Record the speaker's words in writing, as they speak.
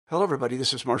Hello, everybody.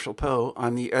 This is Marshall Poe.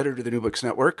 I'm the editor of the New Books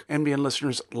Network. NBN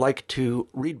listeners like to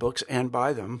read books and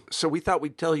buy them. So we thought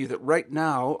we'd tell you that right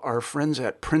now, our friends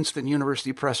at Princeton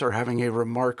University Press are having a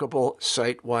remarkable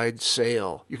site-wide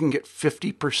sale. You can get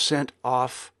 50%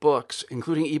 off books,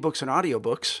 including ebooks and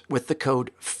audiobooks, with the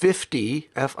code 50,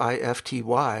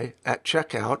 F-I-F-T-Y, at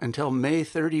checkout until May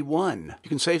 31. You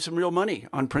can save some real money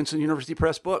on Princeton University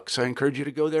Press books. I encourage you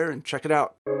to go there and check it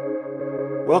out.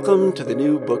 Welcome to the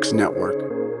New Books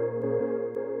Network.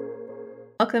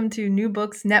 Welcome to New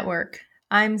Books Network.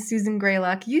 I'm Susan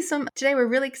Greylock Usum. Today we're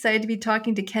really excited to be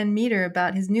talking to Ken Meter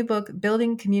about his new book,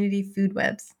 Building Community Food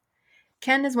Webs.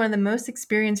 Ken is one of the most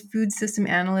experienced food system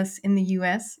analysts in the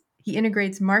U.S. He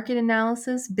integrates market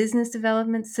analysis, business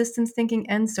development, systems thinking,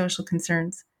 and social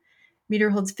concerns.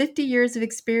 Meter holds 50 years of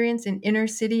experience in inner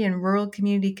city and rural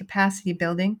community capacity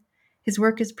building. His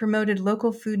work has promoted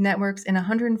local food networks in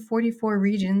 144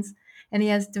 regions, and he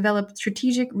has developed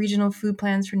strategic regional food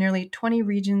plans for nearly 20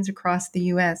 regions across the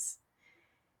U.S.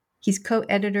 He's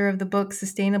co-editor of the book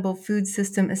Sustainable Food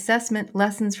System Assessment: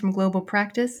 Lessons from Global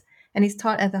Practice, and he's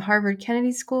taught at the Harvard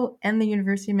Kennedy School and the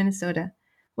University of Minnesota.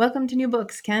 Welcome to New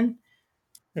Books, Ken.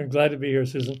 I'm glad to be here,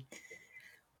 Susan.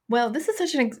 Well, this is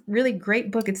such a really great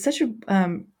book. It's such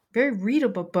a very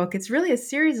readable book. It's really a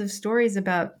series of stories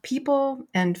about people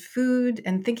and food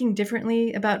and thinking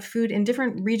differently about food in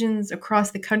different regions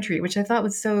across the country, which I thought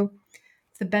was so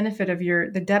the benefit of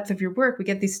the depth of your work. We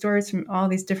get these stories from all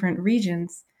these different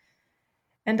regions.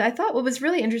 And I thought what was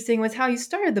really interesting was how you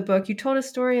started the book. You told a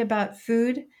story about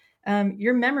food,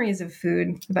 your memories of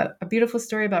food, about a beautiful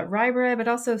story about rye bread, but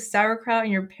also sauerkraut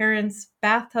in your parents'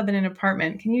 bathtub in an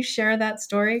apartment. Can you share that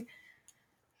story?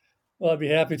 Well, I'd be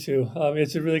happy to.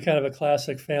 It's a really kind of a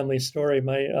classic family story.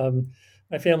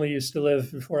 My family used to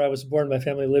live, before I was born, my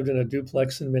family lived in a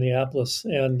duplex in Minneapolis.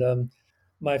 And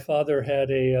my father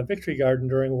had a victory garden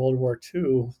during World War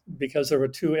II because there were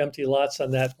two empty lots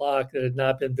on that block that had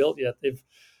not been built yet. They've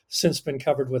since been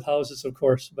covered with houses, of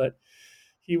course, but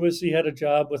he had a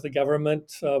job with the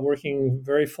government, working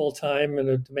very full time and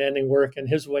a demanding work. And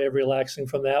his way of relaxing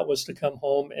from that was to come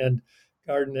home and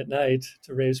garden at night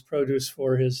to raise produce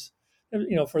for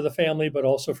for the family, but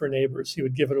also for neighbors. He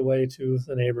would give it away to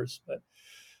the neighbors. But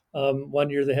one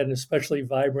year they had an especially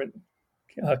vibrant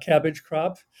cabbage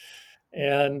crop,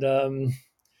 and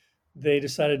they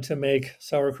decided to make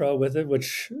sauerkraut with it,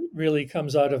 which really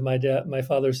comes out of my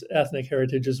father's ethnic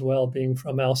heritage as well, being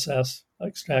from Alsace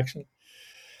extraction.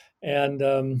 And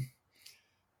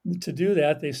to do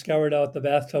that, they scoured out the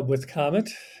bathtub with Comet,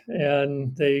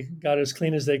 and they got it as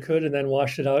clean as they could, and then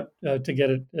washed it out to get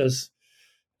it as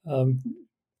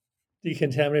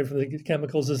decontaminated from the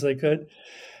chemicals as they could.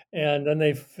 And then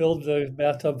they filled the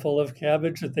bathtub full of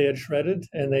cabbage that they had shredded,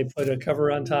 and they put a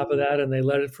cover on top of that, and they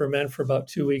let it ferment for about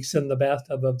 2 weeks in the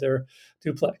bathtub of their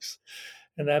duplex.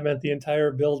 And that meant the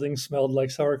entire building smelled like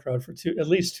sauerkraut for at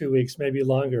least 2 weeks, maybe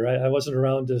longer. I wasn't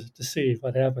around to see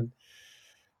what happened.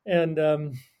 And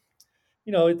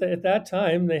at that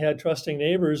time, they had trusting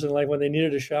neighbors, and like when they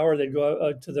needed a shower, they'd go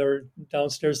out to their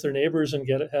downstairs, their neighbors, and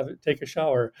take a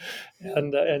shower,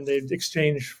 and they'd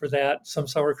exchange for that some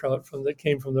sauerkraut that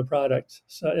came from the product.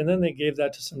 So, and then they gave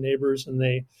that to some neighbors, and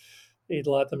they ate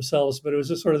a lot themselves. But it was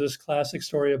just sort of this classic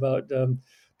story about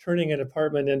turning an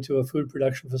apartment into a food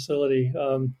production facility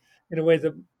in a way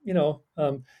that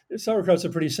sauerkraut's a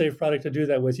pretty safe product to do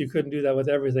that with. You couldn't do that with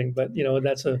everything, but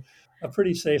that's a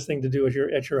pretty safe thing to do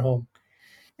at your home.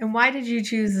 And why did you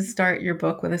choose to start your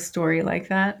book with a story like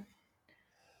that?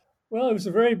 Well, it was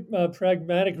a very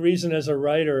pragmatic reason as a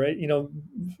writer.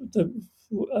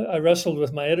 I wrestled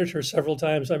with my editor several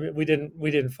times. I mean, we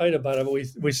didn't fight about it,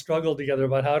 but we struggled together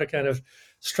about how to kind of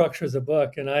structure the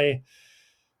book. And I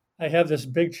have this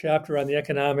big chapter on the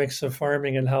economics of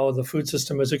farming and how the food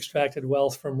system has extracted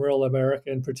wealth from rural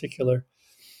America in particular.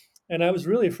 And I was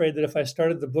really afraid that if I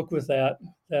started the book with that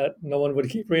no one would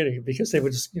keep reading it because they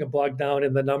would just bog down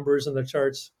in the numbers and the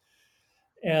charts.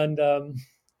 And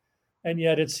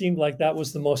yet it seemed like that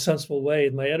was the most sensible way.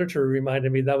 And my editor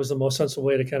reminded me that was the most sensible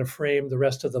way to kind of frame the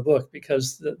rest of the book,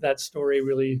 because that story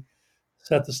really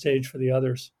set the stage for the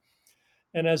others.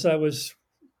 And as I was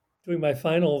doing my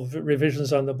final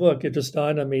revisions on the book, it just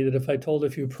dawned on me that if I told a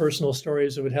few personal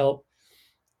stories, it would help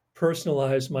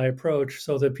personalize my approach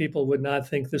so that people would not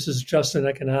think this is just an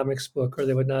economics book, or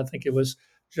they would not think it was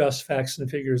just facts and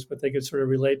figures, but they could sort of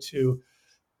relate to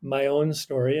my own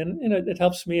story. And it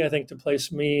helps me, I think, to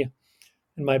place me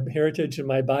and my heritage and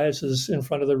my biases in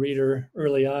front of the reader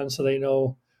early on so they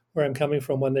know where I'm coming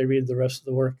from when they read the rest of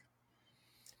the work.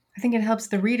 I think it helps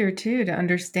the reader too to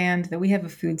understand that we have a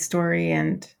food story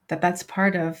and that that's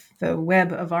part of the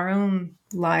web of our own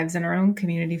lives and our own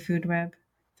community food web.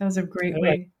 That was a great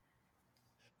way.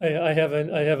 I have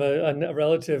a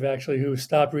relative actually who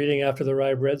stopped reading after the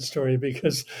rye bread story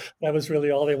because that was really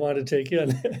all they wanted to take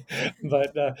in.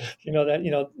 But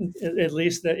at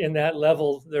least that in that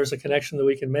level, there's a connection that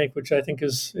we can make, which I think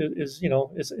is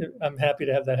I'm happy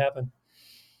to have that happen.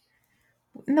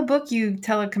 In the book, you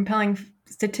tell a compelling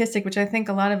statistic, which I think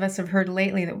a lot of us have heard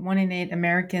lately, that 1 in 8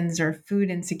 Americans are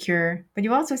food insecure. But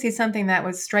you also say something that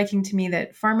was striking to me,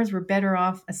 that farmers were better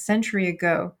off a century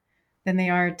ago than they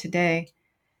are today.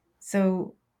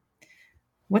 So,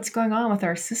 what's going on with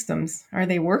our systems? Are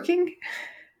they working?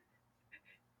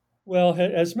 Well,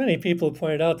 as many people have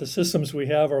pointed out, the systems we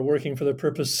have are working for the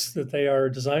purpose that they are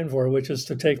designed for, which is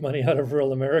to take money out of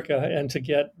rural America and to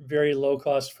get very low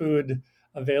cost food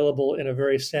available in a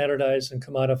very standardized and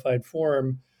commodified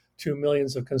form to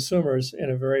millions of consumers in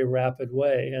a very rapid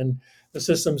way. And the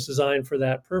system's designed for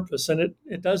that purpose, and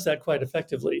it does that quite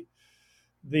effectively.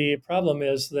 The problem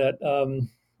is that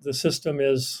the system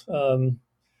is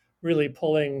really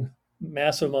pulling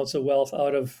massive amounts of wealth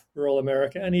out of rural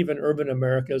America and even urban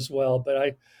America as well.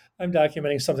 But I'm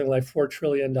documenting something like $4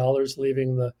 trillion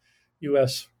leaving the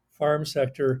U.S. farm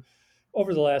sector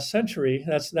over the last century.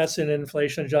 That's in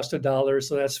inflation adjusted dollars,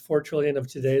 so that's 4 trillion of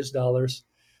today's dollars.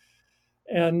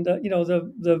 And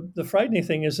the frightening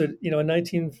thing is that in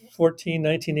 1914,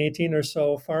 1918 or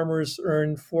so, farmers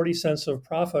earned 40 cents of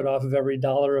profit off of every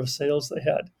dollar of sales they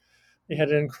had. They had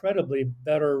an incredibly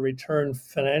better return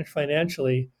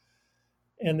financially,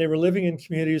 and they were living in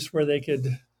communities where they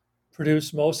could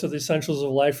produce most of the essentials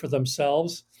of life for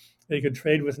themselves. They could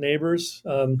trade with neighbors.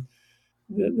 I've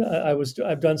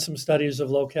done some studies of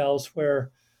locales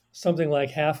where something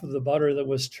like half of the butter that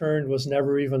was churned was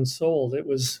never even sold. It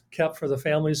was kept for the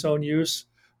family's own use,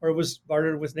 or it was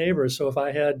bartered with neighbors. So if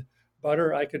I had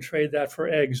butter, I could trade that for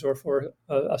eggs or for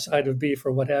a side of beef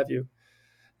or what have you.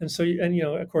 And so,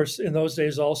 of course, in those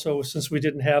days also, since we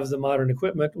didn't have the modern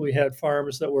equipment, we had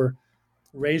farms that were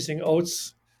raising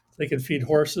oats. They could feed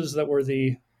horses that were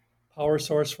the power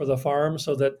source for the farm,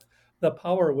 so that the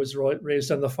power was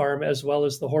raised on the farm as well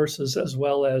as the horses, as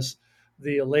well as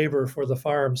the labor for the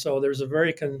farm. So there's a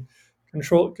very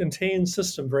contained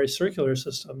system, very circular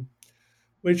system,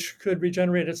 which could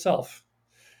regenerate itself.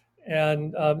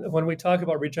 And when we talk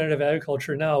about regenerative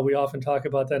agriculture now, we often talk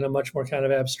about that in a much more kind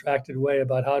of abstracted way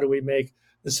about how do we make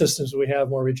the systems we have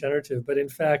more regenerative. But in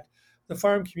fact, the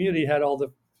farm community had all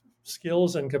the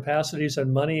skills and capacities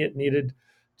and money it needed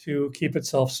to keep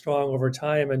itself strong over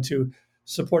time and to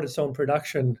support its own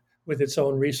production with its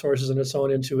own resources and its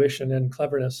own intuition and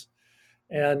cleverness.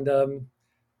 And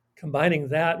combining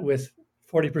that with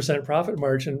 40% profit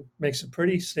margin makes a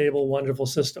pretty stable, wonderful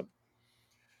system.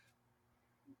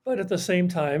 But at the same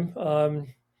time,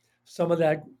 some of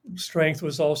that strength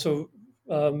was also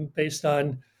based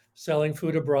on selling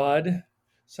food abroad,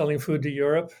 selling food to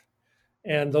Europe,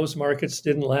 and those markets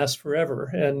didn't last forever.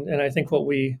 And I think what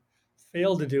we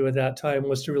failed to do at that time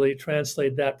was to really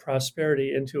translate that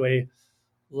prosperity into a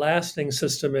lasting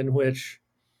system in which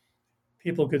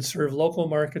people could serve local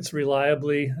markets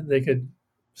reliably, they could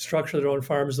structure their own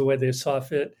farms the way they saw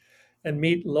fit, and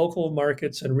meet local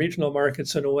markets and regional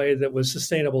markets in a way that was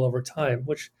sustainable over time,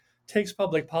 which takes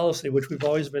public policy, which we've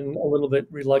always been a little bit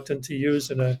reluctant to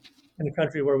use in a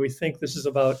country where we think this is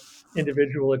about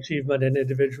individual achievement and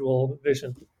individual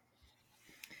vision.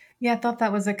 Yeah, I thought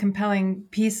that was a compelling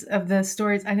piece of the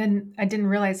stories. I didn't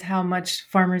realize how much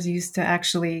farmers used to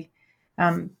actually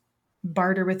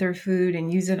barter with their food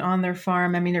and use it on their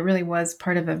farm. I mean, it really was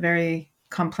part of a very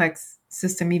complex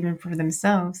system, even for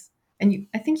themselves. And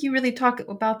I think you really talk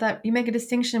about that. You make a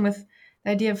distinction with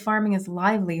the idea of farming as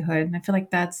livelihood, and I feel like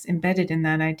that's embedded in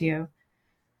that idea.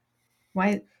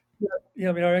 Why? Yeah,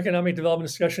 I mean, our economic development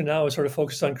discussion now is sort of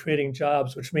focused on creating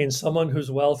jobs, which means someone who's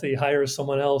wealthy hires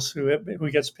someone else who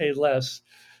gets paid less,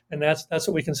 and that's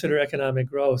what we consider economic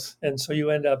growth. And so you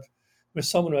end up with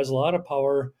someone who has a lot of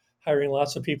power hiring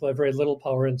lots of people who have very little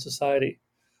power in society.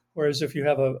 Whereas if you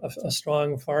have a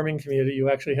strong farming community, you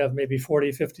actually have maybe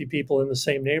 40, 50 people in the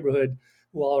same neighborhood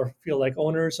who all feel like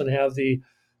owners and have the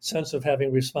sense of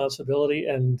having responsibility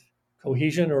and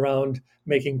cohesion around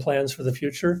making plans for the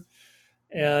future.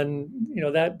 And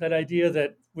that idea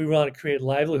that we want to create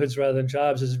livelihoods rather than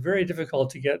jobs is very difficult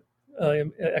to get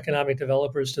economic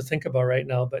developers to think about right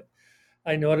now. But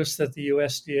I noticed that the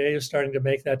USDA is starting to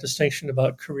make that distinction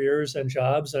about careers and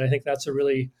jobs, and I think that's a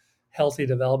really healthy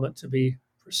development to be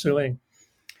pursuing.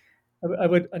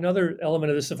 Another element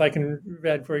of this, if I can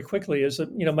add very quickly, is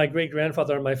that my great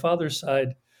grandfather on my father's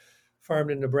side farmed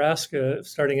in Nebraska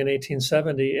starting in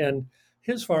 1870, and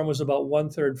his farm was about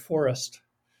 1/3 forest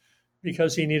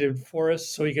because he needed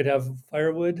forests so he could have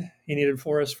firewood. He needed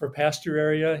forests for pasture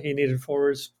area. He needed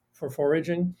forests for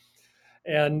foraging.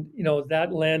 And,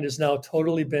 that land has now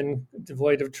totally been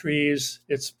devoid of trees.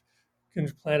 It's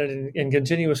planted in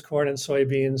continuous corn and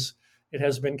soybeans. It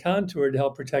has been contoured to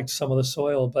help protect some of the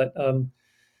soil, but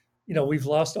we've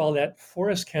lost all that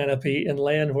forest canopy in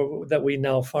land that we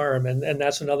now farm, and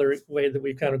that's another way that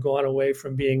we've kind of gone away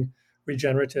from being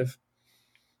regenerative.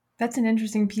 That's an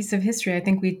interesting piece of history. I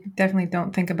think we definitely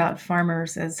don't think about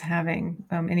farmers as having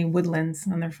any woodlands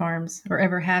on their farms or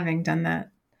ever having done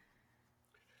that.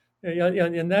 Yeah,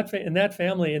 in that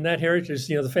family, in that heritage,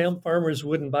 the farmers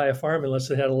wouldn't buy a farm unless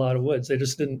they had a lot of woods. They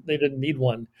just didn't. They didn't need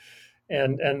one,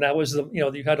 and that was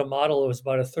you had a model that was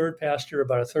about 1/3 pasture,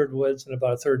 about 1/3 woods, and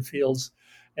about 1/3 fields,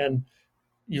 and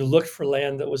you looked for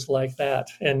land that was like that,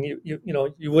 and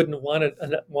you wouldn't wanted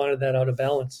that out of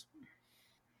balance.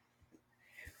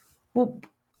 Well,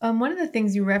 one of the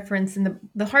things you reference in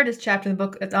the hardest chapter of the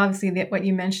book, it's obviously what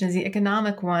you mentioned is the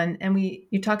economic one, and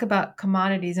you talk about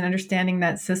commodities and understanding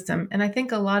that system. And I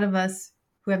think a lot of us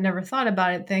who have never thought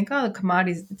about it think, oh, the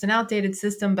commodities, it's an outdated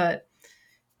system, but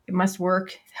it must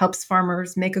work, helps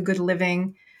farmers make a good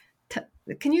living.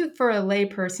 Can you, for a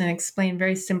layperson, explain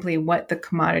very simply what the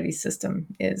commodity system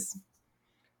is?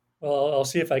 Well, I'll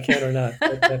see if I can or not.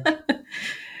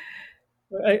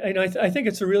 I think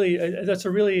that's a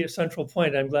really central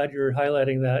point. I'm glad you're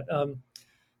highlighting that.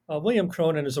 William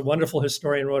Cronin is a wonderful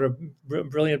historian, wrote a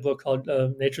brilliant book called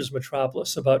Nature's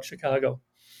Metropolis about Chicago.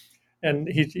 And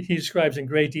he describes in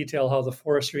great detail how the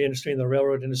forestry industry and the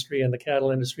railroad industry and the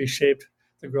cattle industry shaped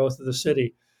the growth of the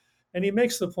city. And he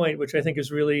makes the point, which I think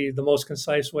is really the most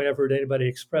concise way I've heard anybody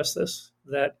express this,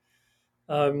 that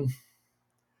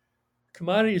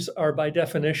commodities are by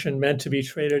definition meant to be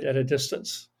traded at a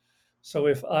distance. So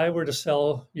if I were to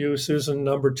sell you, Susan,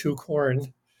 number 2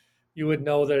 corn, you would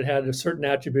know that it had certain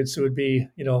attributes. It would be,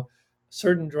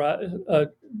 certain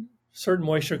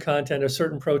moisture content, a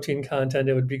certain protein content.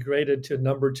 It would be graded to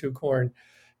number 2 corn.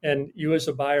 And you as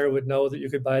a buyer would know that you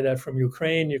could buy that from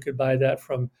Ukraine, you could buy that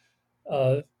from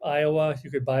Iowa, you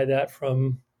could buy that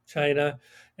from China,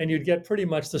 and you'd get pretty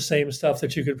much the same stuff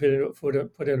that you could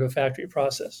put into a factory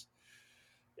process.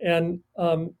 And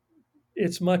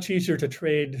it's much easier to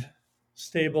trade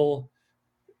stable,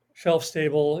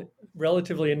 shelf-stable,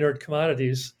 relatively inert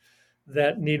commodities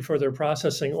that need further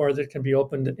processing or that can be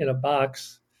opened in a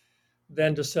box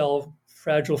than to sell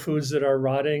fragile foods that are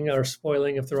rotting or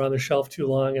spoiling if they're on the shelf too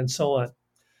long and so on.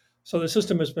 So the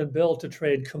system has been built to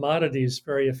trade commodities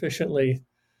very efficiently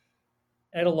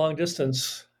at a long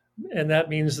distance, and that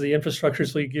means the infrastructure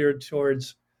is really geared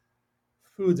towards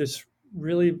food that's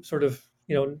really sort of,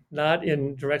 not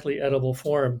in directly edible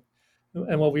form.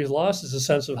 And what we've lost is a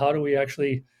sense of how do we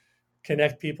actually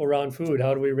connect people around food?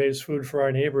 How do we raise food for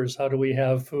our neighbors? How do we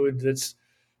have food that's,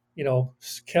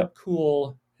 kept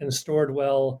cool and stored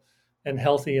well and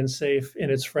healthy and safe in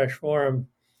its fresh form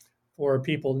for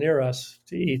people near us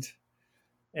to eat?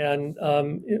 And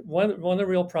one of the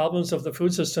real problems of the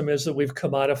food system is that we've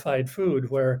commodified food,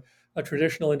 where a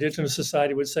traditional indigenous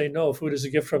society would say, no, food is a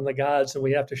gift from the gods and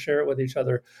we have to share it with each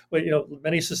other. But,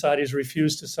 many societies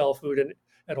refuse to sell food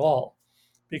at all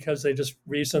because they just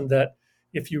reason that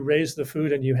if you raised the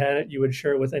food and you had it, you would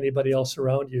share it with anybody else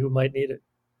around you who might need it.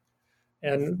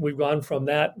 And we've gone from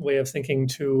that way of thinking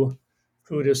to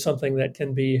food as something that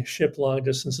can be shipped long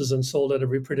distances and sold at a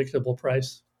predictable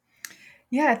price.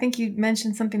 Yeah, I think you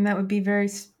mentioned something that would be very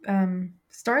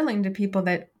startling to people,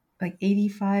 that like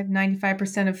 85,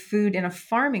 95% of food in a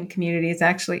farming community is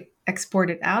actually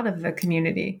exported out of the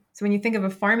community. So when you think of a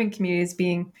farming community as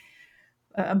being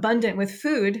abundant with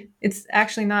food, it's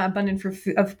actually not abundant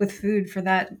with food for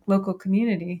that local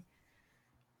community.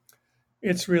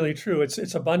 It's really true.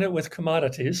 It's abundant with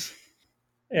commodities.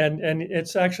 And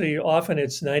it's actually often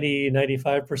it's 90,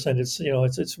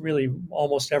 95%. It's really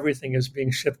almost everything is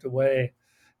being shipped away,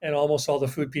 and almost all the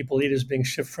food people eat is being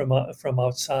shipped from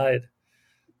outside.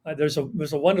 There's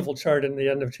a wonderful chart in the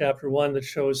end of chapter 1 that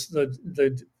shows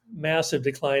the massive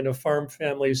decline of farm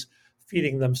families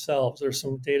feeding themselves. There's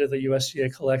some data the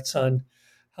USDA collects on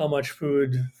how much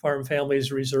food farm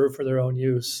families reserve for their own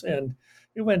use, and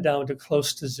it went down to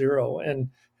close to zero, and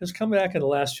has come back in the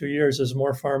last few years as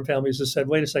more farm families have said,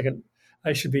 wait a second,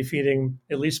 I should be feeding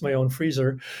at least my own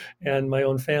freezer and my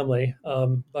own family,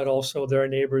 but also there are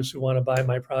neighbors who want to buy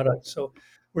my product. So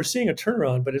we're seeing a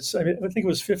turnaround, but I think it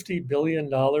was $50 billion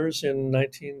in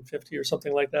 1950 or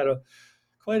something like that,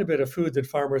 quite a bit of food that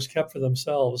farmers kept for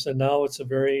themselves. And now it's a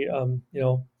very,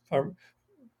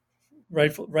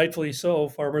 rightfully so,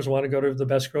 farmers want to go to the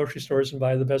best grocery stores and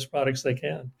buy the best products they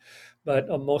can. But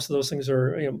most of those things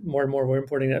are, more and more we're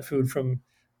importing that food from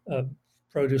uh,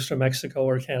 produce from Mexico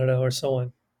or Canada or so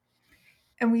on.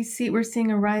 And we're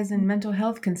seeing a rise in mental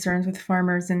health concerns with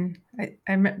farmers. And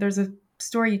there's a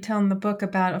story you tell in the book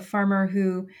about a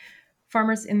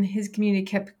farmers in his community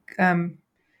kept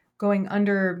going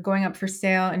up for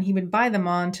sale, and he would buy them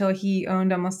all until he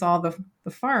owned almost all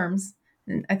the farms.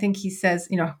 And I think he says,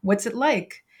 what's it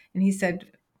like? And he said,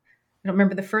 I don't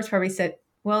remember the first part, but he said,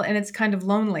 well, and it's kind of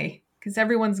lonely because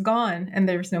everyone's gone and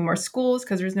there's no more schools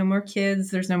because there's no more kids,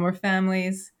 there's no more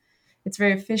families. It's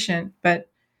very efficient, but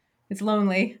it's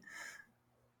lonely.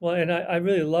 Well, and I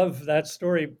really love that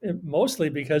story, mostly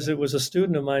because it was a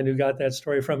student of mine who got that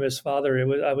story from his father.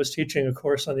 I was teaching a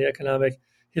course on the economic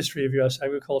history of U.S.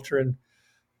 agriculture, and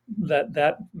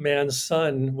that man's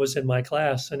son was in my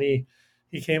class, and he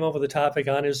came up with a topic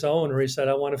on his own where he said,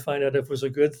 I want to find out if it was a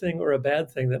good thing or a bad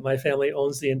thing that my family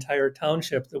owns the entire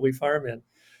township that we farm in.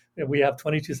 And we have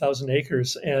 22,000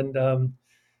 acres,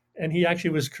 and he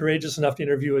actually was courageous enough to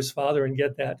interview his father and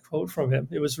get that quote from him.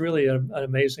 It was really an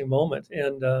amazing moment.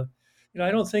 And,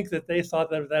 I don't think that they thought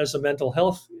that as a mental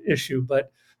health issue,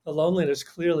 but the loneliness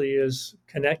clearly is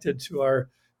connected to our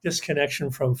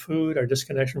disconnection from food, our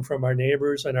disconnection from our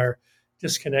neighbors, and our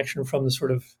disconnection from the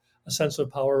sort of a sense of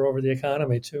power over the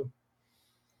economy too.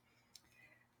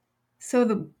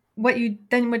 So what you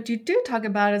do talk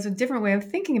about as a different way of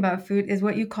thinking about food is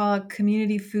what you call a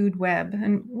community food web.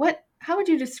 And how would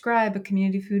you describe a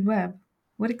community food web?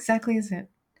 What exactly is it?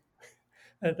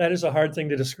 That is a hard thing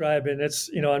to describe, and it's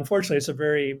unfortunately it's a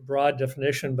very broad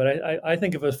definition. But I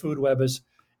think of a food web as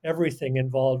everything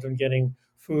involved in getting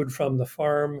food from the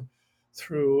farm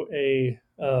through a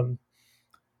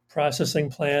processing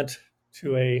plant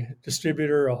to a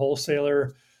distributor, a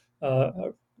wholesaler,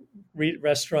 a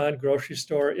restaurant, grocery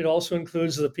store. It also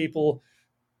includes the people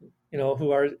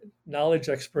who are knowledge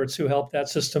experts who help that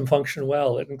system function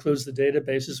well. It includes the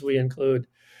databases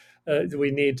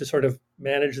we need to sort of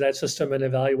manage that system and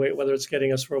evaluate whether it's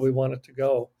getting us where we want it to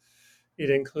go. It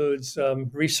includes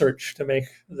research to make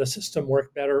the system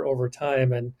work better over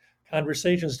time and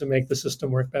conversations to make the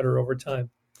system work better over time.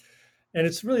 And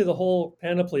it's really the whole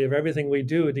panoply of everything we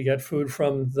do to get food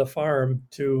from the farm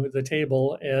to the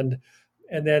table and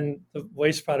then the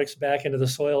waste products back into the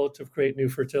soil to create new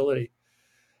fertility.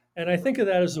 And I think of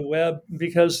that as a web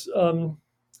because a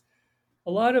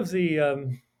lot of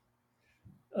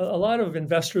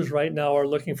investors right now are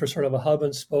looking for sort of a hub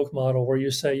and spoke model where you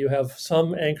say you have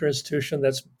some anchor institution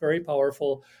that's very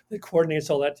powerful that coordinates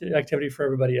all that activity for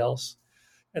everybody else.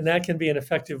 And that can be an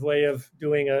effective way of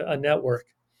doing a network.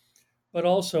 But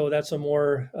also that's a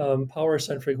more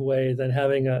power-centric way than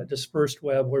having a dispersed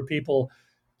web where people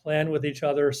plan with each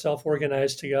other,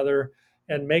 self-organize together,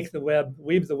 and weave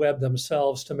the web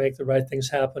themselves to make the right things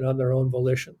happen on their own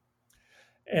volition.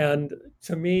 And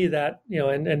to me, that,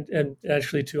 and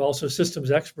actually to also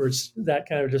systems experts, that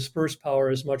kind of dispersed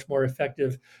power is much more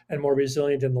effective and more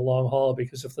resilient in the long haul,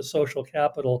 because if the social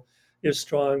capital is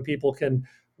strong, people can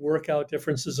work out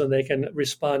differences and they can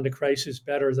respond to crises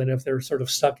better than if they're sort of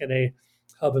stuck in a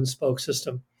hub and spoke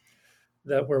system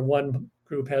where one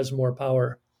group has more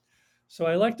power. So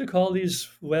I like to call these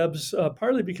webs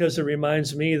partly because it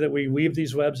reminds me that we weave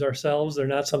these webs ourselves. They're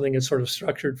not something that's sort of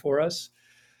structured for us.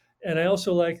 And I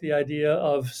also like the idea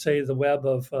of, say, the web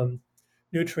of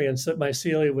nutrients that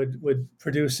mycelia would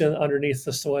produce underneath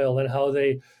the soil, and how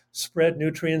they spread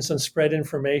nutrients and spread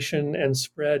information and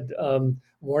spread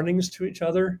warnings to each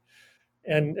other,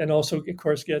 and also, of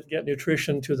course, get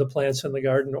nutrition to the plants in the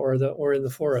garden or in the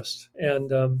forest. And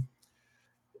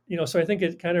so I think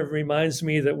it kind of reminds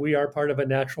me that we are part of a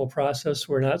natural process.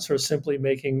 We're not sort of simply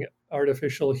making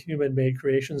artificial human-made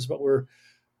creations, but we're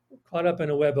caught up in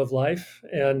a web of life,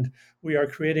 and we are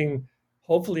creating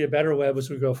hopefully a better web as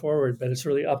we go forward. But it's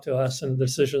really up to us and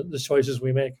the choices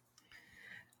we make.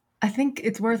 I think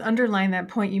it's worth underlining that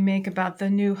point you make about the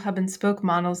new hub and spoke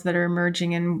models that are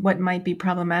emerging and what might be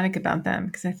problematic about them,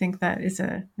 because I think that is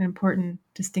an important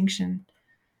distinction.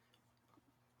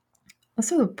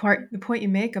 Also, the point you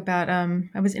make about,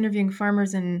 I was interviewing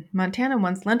farmers in Montana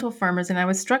once, lentil farmers, and I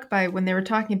was struck by when they were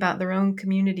talking about their own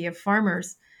community of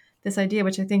farmers, this idea,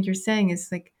 which I think you're saying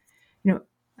is like,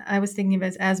 I was thinking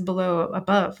of as below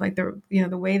above, like the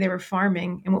way they were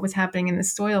farming and what was happening in the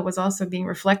soil was also being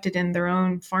reflected in their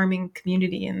own farming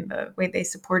community and the way they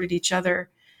supported each other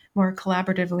more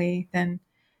collaboratively than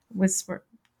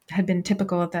had been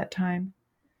typical at that time.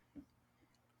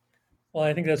 Well,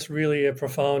 I think that's really a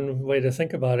profound way to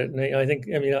think about it.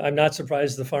 And I'm not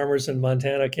surprised the farmers in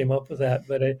Montana came up with that,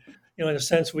 but in a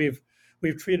sense, we've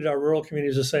we've treated our rural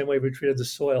communities the same way we treated the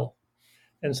soil.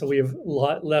 And so we've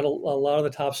let a lot of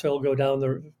the topsoil go down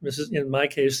in my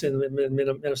case, in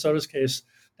Minnesota's case,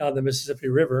 down the Mississippi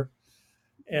River.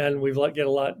 And we've let get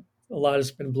a lot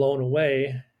has been blown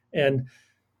away. And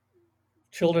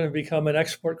children have become an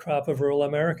export crop of rural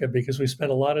America because we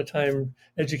spend a lot of time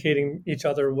educating each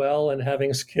other well and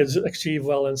having kids achieve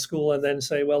well in school and then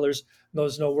say, well, there's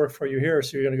no work for you here,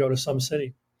 so you're going to go to some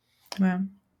city. Wow.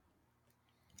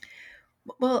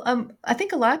 Well, I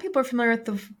think a lot of people are familiar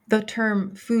with the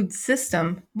term food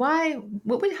system. How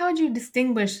would you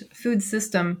distinguish food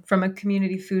system from a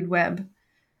community food web?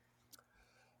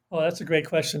 Oh, that's a great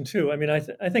question too. I mean, I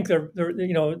think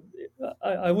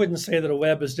I wouldn't say that a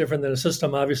web is different than a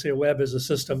system. Obviously, a web is a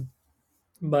system,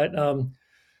 but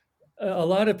a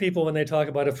lot of people, when they talk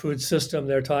about a food system,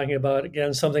 they're talking about,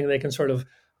 again, something they can sort of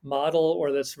model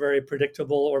or that's very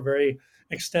predictable or very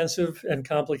extensive and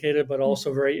complicated, but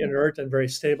also very inert and very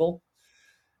stable.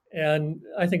 And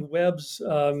I think webs,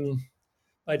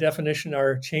 by definition,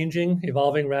 are changing,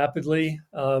 evolving rapidly.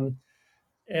 And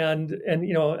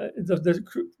one of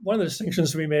the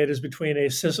distinctions we made is between a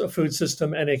food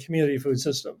system and a community food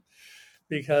system,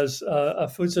 because a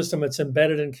food system that's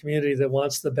embedded in community that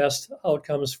wants the best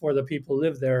outcomes for the people who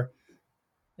live there,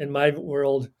 in my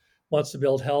world, wants to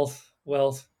build health,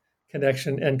 wealth,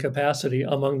 connection, and capacity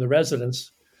among the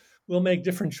residents, will make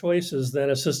different choices than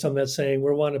a system that's saying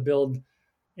we want to build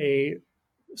a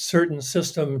certain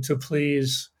system to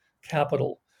please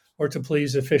capital or to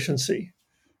please efficiency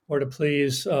or to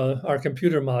please our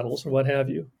computer models or what have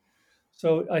you.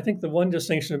 So I think the one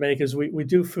distinction to make is we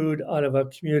do food out of a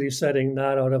community setting,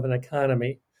 not out of an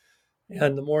economy.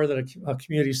 And the more that a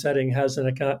community setting has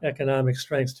an economic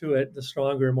strength to it, the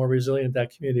stronger and more resilient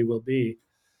that community will be.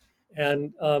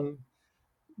 And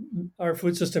our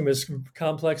food system is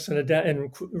complex and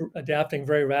adapting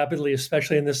very rapidly,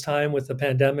 especially in this time with the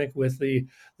pandemic, with the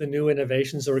new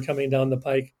innovations that are coming down the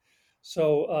pike.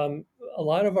 So a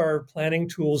lot of our planning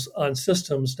tools on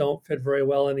systems don't fit very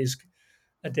well in these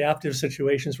adaptive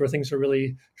situations where things are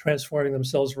really transforming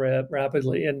themselves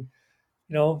rapidly. And,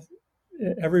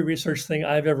 every research thing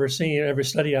I've ever seen, every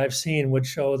study I've seen would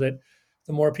show that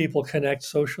the more people connect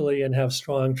socially and have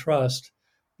strong trust,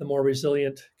 the more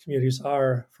resilient communities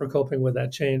are for coping with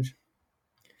that change.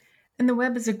 And the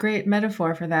web is a great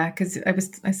metaphor for that, because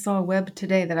I saw a web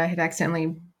today that I had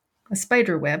a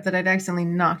spider web that I'd accidentally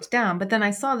knocked down, but then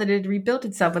I saw that it rebuilt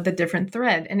itself with a different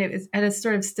thread, and it had a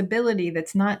sort of stability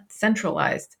that's not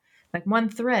centralized, like one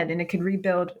thread, and it could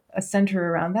rebuild a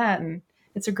center around that. And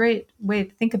it's a great way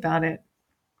to think about it.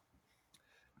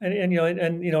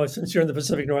 And since you're in the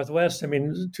Pacific Northwest, I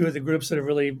mean, two of the groups that have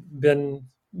really been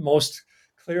most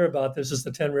clear about this is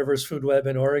the 10 Rivers Food Web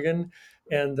in Oregon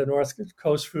and the North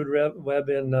Coast Food Web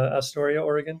in Astoria,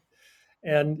 Oregon.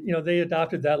 And, they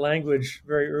adopted that language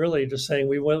very early, just saying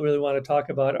we really want to talk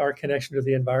about our connection to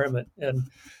the environment. And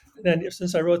then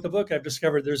since I wrote the book, I've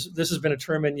discovered this has been a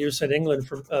term in use in England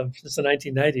since the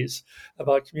 1990s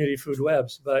about community food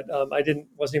webs. But I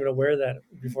wasn't even aware of that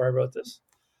before I wrote this.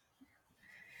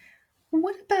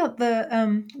 What about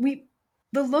the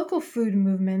local food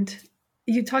movement?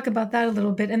 You talk about that a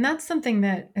little bit, and that's something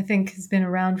that I think has been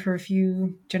around for a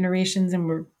few generations, and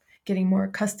we're getting more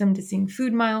accustomed to seeing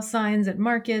food mile signs at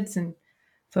markets and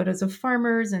photos of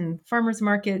farmers, and farmers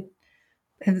market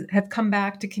have come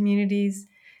back to communities.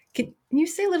 Can you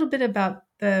say a little bit about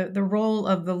the role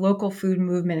of the local food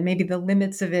movement and maybe the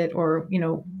limits of it, or,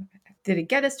 did it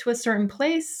get us to a certain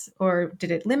place, or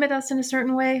did it limit us in a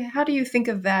certain way? How do you think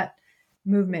of that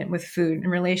movement with food in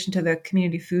relation to the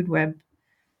community food web?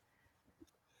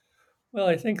 Well,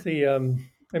 I think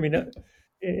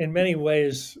in many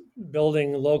ways,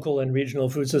 building local and regional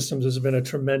food systems has been a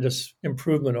tremendous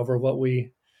improvement over what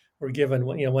we were given.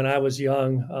 When I was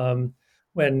young,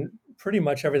 when pretty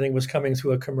much everything was coming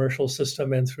through a commercial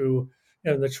system and through,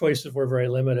 the choices were very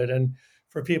limited. And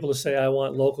for people to say, I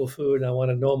want local food, I want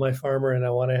to know my farmer, and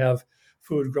I want to have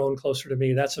food grown closer to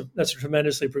me, that's a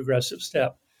tremendously progressive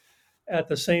step. At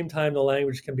the same time, the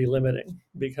language can be limiting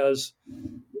because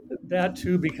that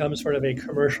too becomes sort of a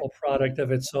commercial product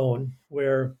of its own,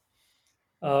 where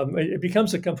it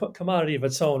becomes a commodity of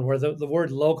its own, where the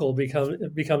word local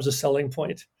becomes a selling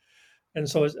point. And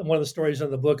so one of the stories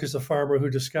in the book is a farmer who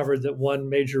discovered that one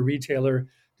major retailer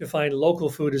defined local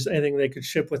food as anything they could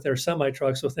ship with their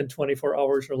semi-trucks within 24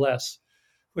 hours or less,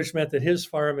 which meant that his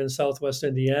farm in Southwest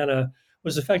Indiana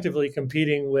was effectively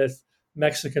competing with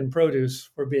Mexican produce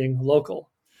for being local.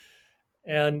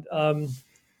 And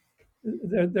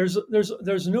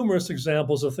there's numerous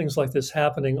examples of things like this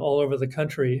happening all over the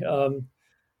country.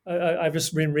 I've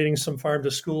just been reading some farm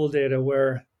to school data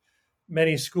where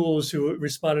many schools who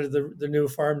responded to the new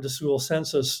farm to school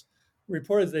census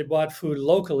reported they bought food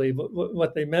locally, but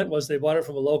what they meant was they bought it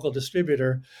from a local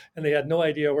distributor, and they had no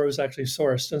idea where it was actually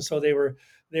sourced. And so they were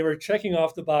checking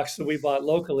off the box that we bought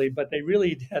locally, but they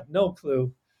really had no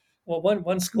clue. Well,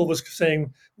 one school was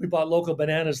saying we bought local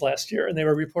bananas last year, and they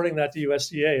were reporting that to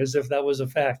USDA as if that was a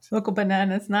fact. Local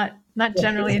bananas, not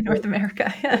generally in North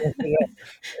America.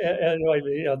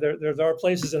 Anyway, there are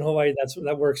places in Hawaii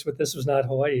that works, but this was not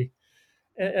Hawaii.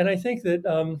 And I think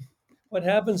that what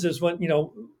happens is when,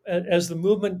 as the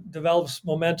movement develops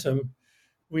momentum,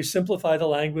 we simplify the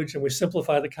language and we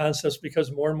simplify the concepts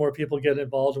because more and more people get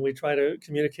involved, and we try to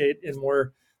communicate in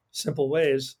more simple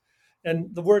ways.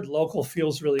 And the word local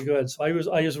feels really good. So I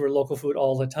use the word local food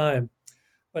all the time,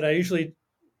 but I usually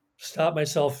stop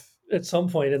myself at some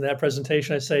point in that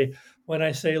presentation. I say, when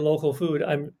I say local food,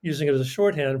 I'm using it as a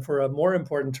shorthand for a more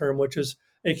important term, which is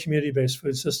a community-based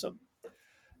food system.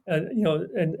 And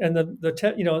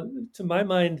to my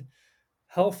mind,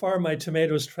 how far my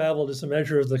tomatoes traveled is a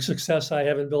measure of the success I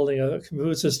have in building a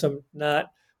food system,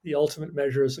 not the ultimate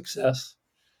measure of success.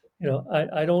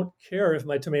 I don't care if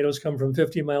my tomatoes come from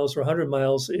 50 miles or 100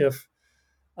 miles if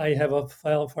I have a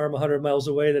farm 100 miles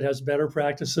away that has better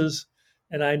practices,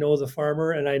 and I know the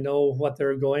farmer and I know what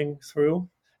they're going through,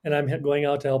 and I'm going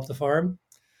out to help the farm.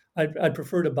 I'd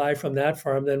prefer to buy from that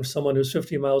farm than someone who's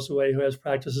 50 miles away who has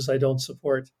practices I don't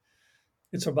support.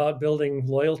 It's about building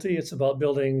loyalty. It's about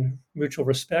building mutual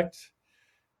respect.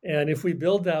 And if we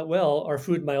build that well, our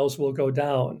food miles will go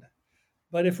down.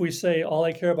 But if we say all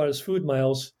I care about is food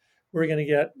miles, we're going to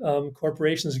get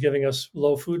corporations giving us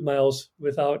low food miles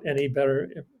without any better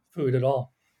food at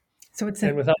all. So it's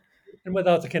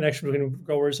without the connection between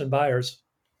growers and buyers.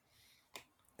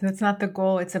 So it's not the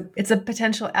goal. It's a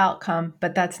potential outcome,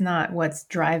 but that's not what's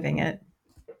driving it.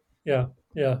 Yeah.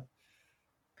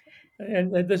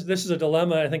 And this is a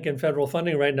dilemma, I think, in federal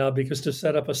funding right now, because to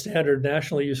set up a standard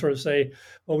nationally, you sort of say,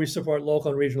 well, we support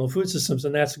local and regional food systems,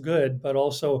 and that's good. But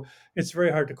also, it's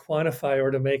very hard to quantify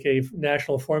or to make a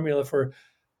national formula for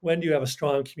when do you have a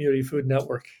strong community food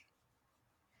network.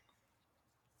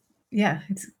 Yeah,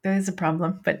 that is a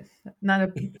problem, but not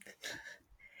a...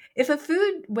 If a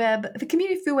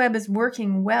community food web is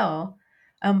working well,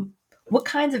 what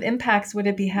kinds of impacts would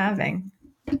it be having?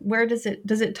 Where does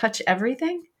it touch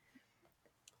everything?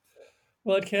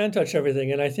 Well, it can touch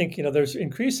everything. And I think, there's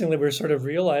increasingly, we're sort of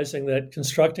realizing that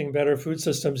constructing better food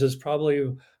systems is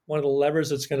probably one of the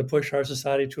levers that's going to push our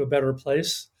society to a better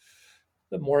place,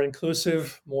 more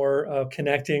inclusive, more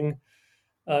connecting.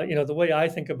 The way I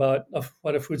think about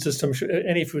what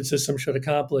any food system should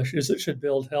accomplish is it should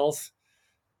build health,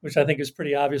 which I think is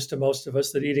pretty obvious to most of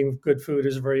us, that eating good food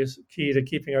is very key to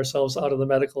keeping ourselves out of the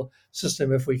medical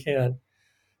system if we can.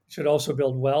 It should also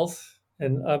build wealth.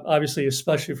 And obviously,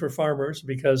 especially for farmers,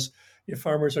 because if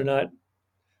farmers are not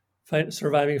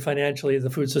surviving financially, the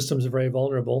food systems are very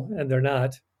vulnerable, and they're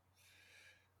not.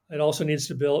 It also needs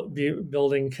to be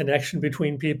building connection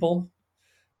between people,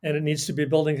 and it needs to be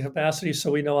building capacity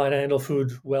so we know how to handle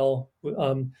food well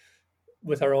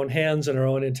with our own hands and our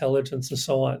own intelligence and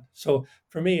so on. So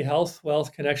for me, health,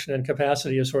 wealth, connection, and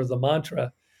capacity is sort of the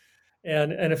mantra.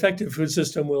 And an effective food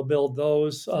system will build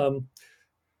those.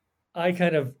 I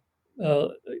guess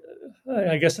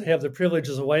I have the privilege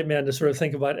as a white man to sort of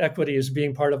think about equity as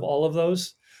being part of all of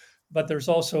those. But there's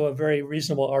also a very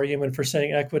reasonable argument for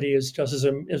saying equity is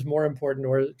is more important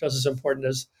or just as important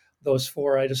as those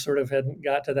four. I just sort of hadn't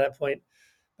got to that point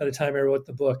by the time I wrote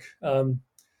the book.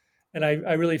 And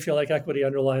I really feel like equity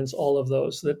underlines all of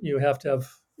those, that you have to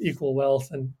have equal wealth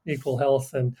and equal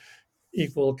health and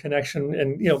equal connection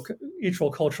and,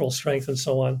 equal cultural strength and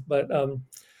so on. But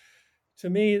to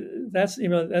me, that's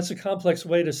a complex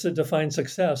way to define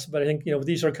success. But I think,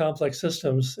 these are complex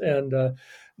systems, and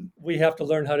we have to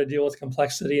learn how to deal with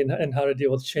complexity and how to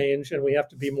deal with change. And we have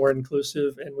to be more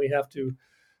inclusive, and we have to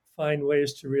find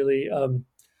ways to really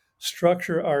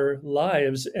structure our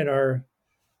lives and our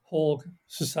whole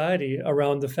society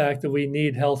around the fact that we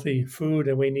need healthy food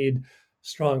and we need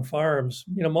strong farms.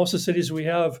 Most of the cities we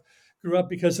have grew up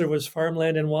because there was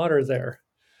farmland and water there.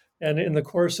 And in the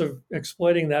course of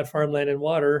exploiting that farmland and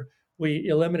water, we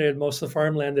eliminated most of the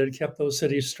farmland that had kept those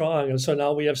cities strong. And so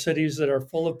now we have cities that are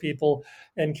full of people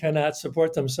and cannot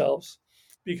support themselves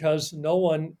because no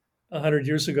one 100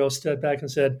 years ago stepped back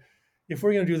and said, if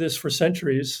we're going to do this for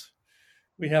centuries,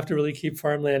 we have to really keep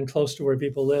farmland close to where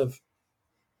people live.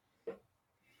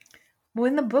 Well,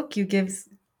 in the book, you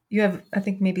have, I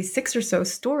think, maybe 6 or so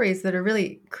stories that are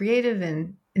really creative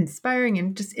and inspiring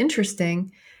and just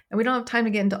interesting. And we don't have time to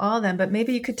get into all of them, but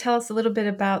maybe you could tell us a little bit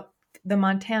about the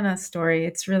Montana story.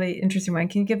 It's really interesting one.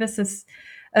 Can you give us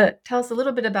Tell us a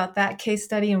little bit about that case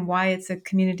study and why it's a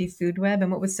community food web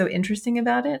and what was so interesting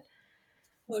about it.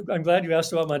 Well, I'm glad you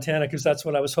asked about Montana because that's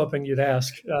what I was hoping you'd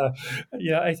ask.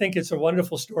 Yeah, I think it's a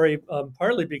wonderful story,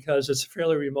 partly because it's a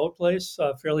fairly remote place,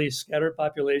 fairly scattered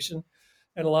population.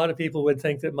 And a lot of people would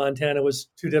think that Montana was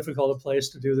too difficult a place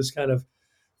to do this kind of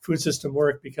food system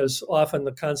work because often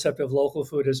the concept of local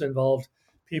food has involved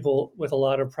people with a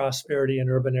lot of prosperity in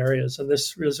urban areas. And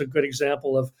this is a good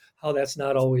example of how that's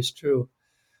not always true.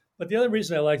 But the other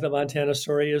reason I like the Montana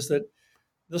story is that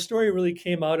the story really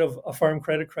came out of a farm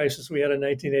credit crisis we had in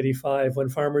 1985 when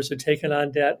farmers had taken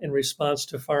on debt in response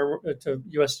to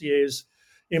USDA's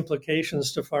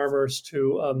implications to farmers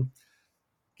to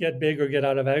get big or get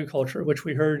out of agriculture, which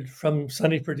we heard from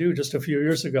Sonny Perdue just a few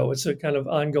years ago. It's a kind of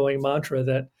ongoing mantra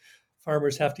that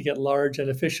farmers have to get large and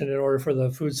efficient in order for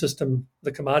the food system,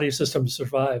 the commodity system to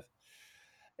survive.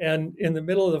 And in the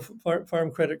middle of the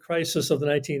farm credit crisis of the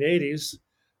 1980s,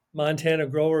 Montana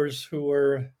growers who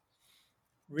were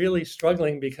really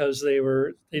struggling because they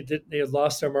had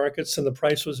lost their markets and the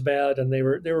price was bad, and they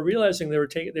were realizing they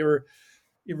were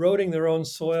eroding their own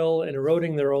soil and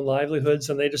eroding their own livelihoods,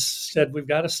 and they just said, we've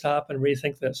got to stop and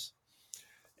rethink this.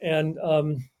 And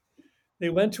they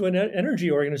went to an energy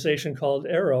organization called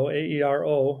AERO,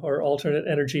 AERO, or Alternate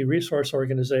Energy Resource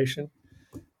Organization,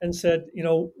 and said,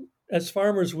 as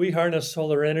farmers, we harness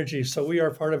solar energy, so we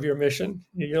are part of your mission.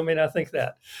 You may not think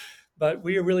that, but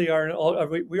we really are.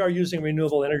 We are using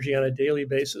renewable energy on a daily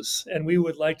basis, and we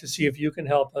would like to see if you can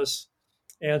help us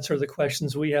answer the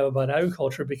questions we have about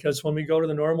agriculture, because when we go to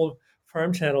the normal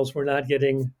farm channels, we're not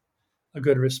getting a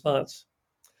good response.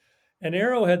 And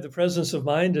AERO had the presence of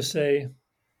mind to say,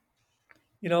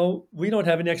 we don't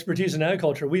have any expertise in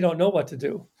agriculture. We don't know what to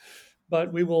do,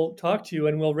 but we will talk to you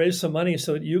and we'll raise some money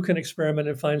so that you can experiment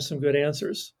and find some good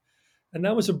answers. And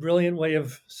that was a brilliant way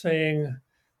of saying,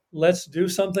 let's do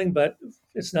something, but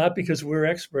it's not because we're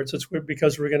experts. It's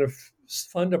because we're going to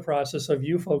fund a process of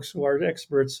you folks who are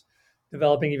experts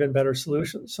developing even better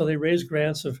solutions. So they raised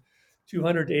grants of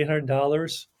 $200 to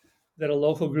 $800 that a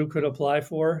local group could apply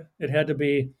for. It had to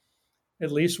be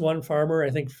at least one farmer, I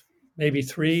think maybe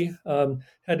three,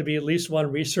 had to be at least one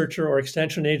researcher or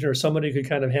extension agent or somebody who could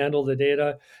kind of handle the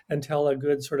data and tell a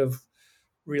good sort of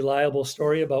reliable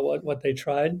story about what they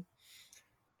tried.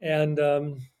 And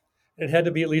it had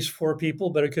to be at least 4 people,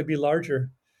 but it could be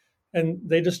larger. And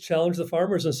they just challenged the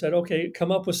farmers and said, okay,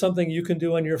 come up with something you can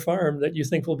do on your farm that you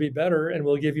think will be better, and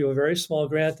we'll give you a very small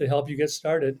grant to help you get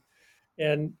started.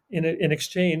 And in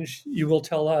exchange, you will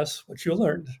tell us what you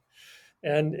learned.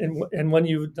 And when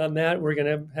you've done that, we're going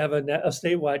to have a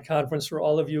statewide conference where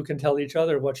all of you can tell each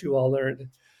other what you all learned.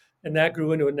 And that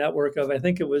grew into a network of, I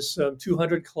think it was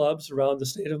 200 clubs around the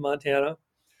state of Montana,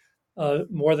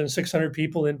 more than 600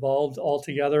 people involved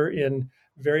altogether in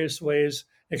various ways,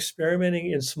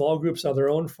 experimenting in small groups on their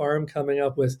own farm, coming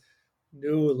up with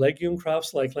new legume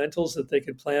crops like lentils that they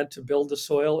could plant to build the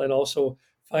soil, and also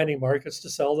finding markets to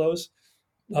sell those.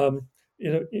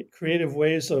 Creative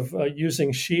ways of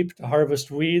using sheep to harvest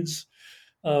weeds,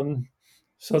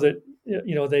 so that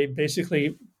they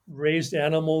basically raised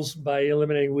animals by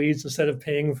eliminating weeds instead of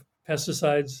paying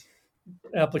pesticides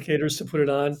applicators to put it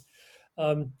on,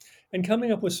 and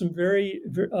coming up with some very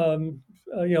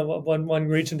one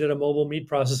region did a mobile meat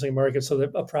processing market so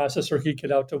that a processor could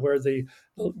get out to where the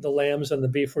lambs and the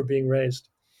beef were being raised.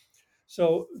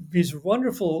 So these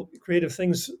wonderful creative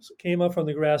things came up from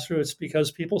the grassroots because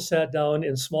people sat down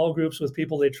in small groups with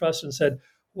people they trust and said,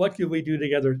 what could we do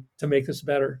together to make this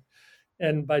better?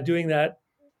 And by doing that,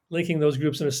 linking those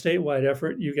groups in a statewide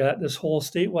effort, you got this whole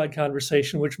statewide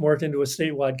conversation, which morphed into a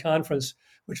statewide conference,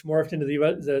 which morphed into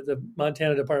the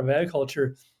Montana Department of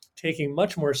Agriculture taking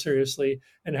much more seriously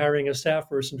and hiring a staff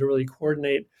person to really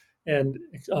coordinate and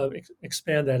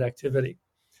expand that activity.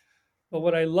 But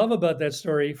what I love about that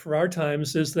story for our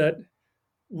times is that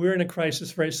we're in a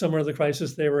crisis very similar to the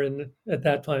crisis they were in at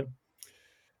that time.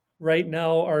 Right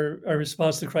now, our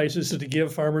response to the crisis is to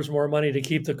give farmers more money to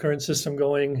keep the current system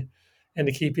going and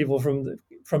to keep people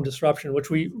from disruption, which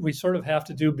we sort of have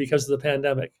to do because of the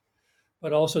pandemic.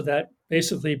 But also that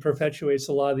basically perpetuates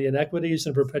a lot of the inequities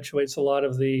and perpetuates a lot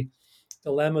of the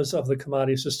dilemmas of the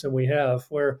commodity system we have,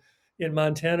 where in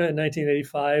Montana in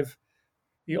 1985,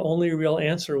 the only real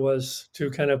answer was to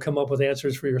kind of come up with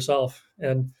answers for yourself.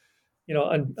 And,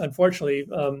 unfortunately,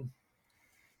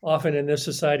 often in this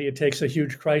society, it takes a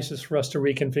huge crisis for us to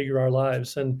reconfigure our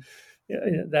lives. And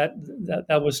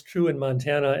that was true in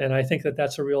Montana. And I think that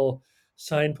that's a real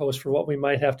signpost for what we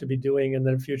might have to be doing in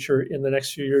the future, in the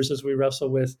next few years, as we wrestle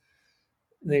with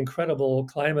the incredible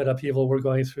climate upheaval we're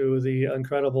going through, the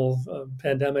incredible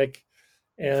pandemic,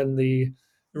 and the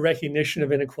the recognition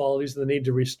of inequalities, the need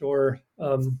to restore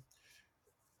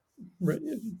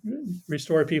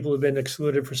people who've been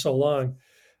excluded for so long.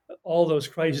 All those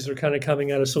crises are kind of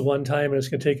coming at us at one time, and it's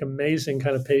going to take amazing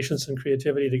kind of patience and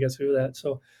creativity to get through that.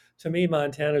 So to me,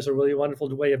 Montana is a really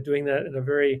wonderful way of doing that in a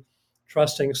very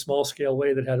trusting, small-scale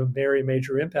way that had a very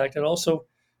major impact, and also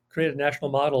created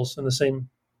national models in the same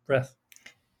breath.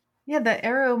 Yeah, the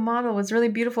Arrow model was really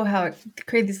beautiful, how it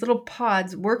created these little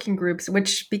pods, working groups,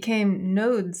 which became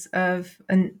nodes of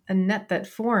a net that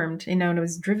formed, and it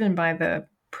was driven by the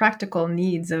practical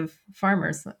needs of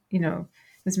farmers. It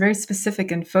was very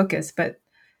specific and focused, but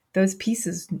those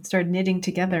pieces started knitting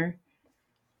together.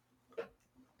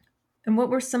 And what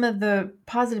were some of the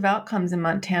positive outcomes in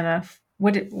Montana? How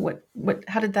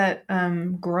did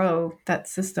that grow, that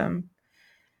system?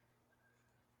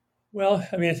 Well,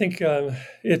 I mean, I think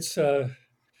it's. I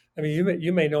mean,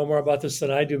 you may know more about this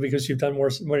than I do because you've done more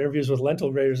interviews with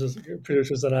lentil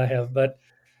producers than I have. But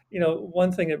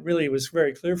one thing that really was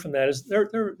very clear from that is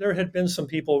there had been some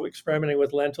people experimenting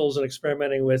with lentils and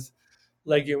experimenting with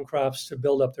legume crops to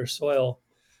build up their soil.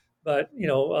 But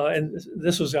and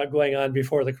this was going on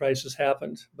before the crisis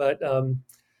happened. But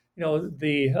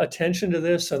the attention to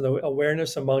this and the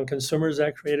awareness among consumers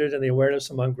that created, and the awareness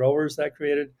among growers that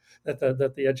created, that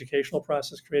the educational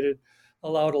process created,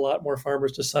 allowed a lot more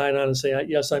farmers to sign on and say,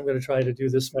 yes, I'm going to try to do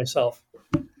this myself.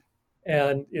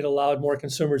 And it allowed more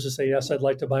consumers to say, yes, I'd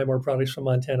like to buy more products from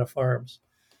Montana farms.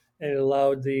 And it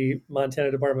allowed the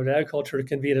Montana Department of Agriculture to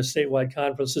convene a statewide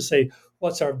conference to say,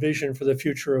 what's our vision for the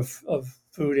future of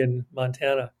food in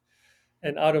Montana?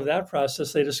 And out of that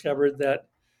process, they discovered that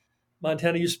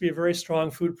Montana used to be a very strong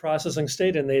food processing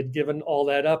state, and they had given all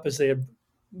that up as they had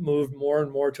moved more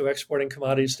and more to exporting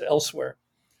commodities to elsewhere.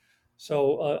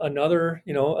 So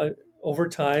over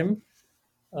time,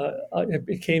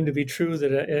 it came to be true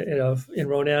that in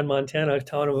Ronan, Montana, a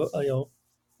town of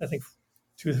I think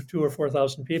 2,000 or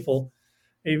 4,000 people,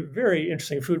 a very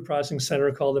interesting food processing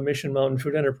center called the Mission Mountain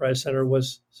Food Enterprise Center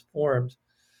was formed,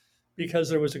 because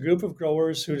there was a group of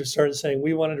growers who just started saying,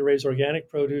 we wanted to raise organic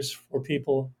produce for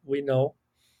people we know,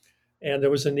 and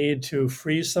there was a need to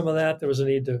freeze some of that. There was a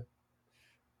need to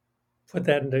put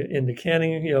that into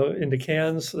canning, into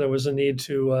cans. There was a need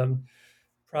to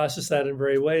process that in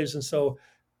various ways. And so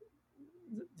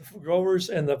the growers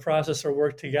and the processor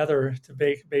worked together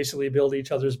to basically build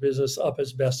each other's business up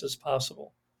as best as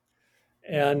possible.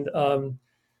 And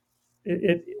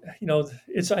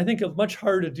it's, I think, much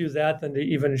harder to do that than to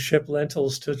even ship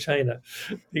lentils to China,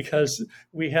 because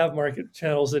we have market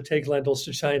channels that take lentils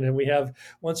to China. And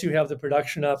once you have the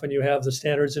production up and you have the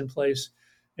standards in place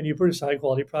and you produce a high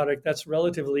quality product, that's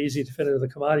relatively easy to fit into the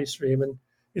commodity stream. And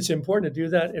it's important to do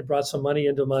that. It brought some money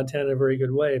into Montana in a very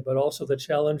good way, but also the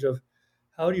challenge of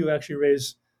how do you actually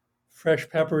raise fresh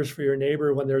peppers for your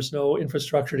neighbor when there's no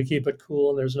infrastructure to keep it cool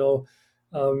and there's no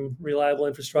reliable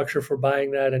infrastructure for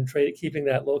buying that and keeping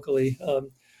that locally.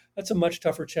 That's a much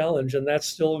tougher challenge, and that's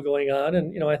still going on.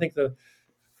 And I think the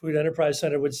Food Enterprise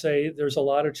Center would say there's a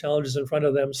lot of challenges in front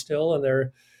of them still,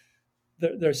 and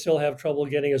they still have trouble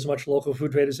getting as much local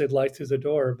food trade as they'd like through the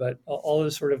door. But all of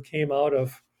this sort of came out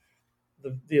of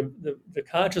the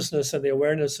consciousness and the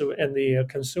awareness and the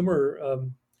consumer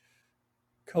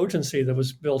cogency that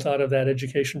was built out of that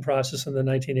education process in the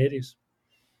 1980s.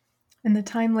 And the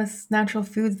timeless natural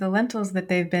foods, the lentils that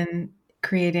they've been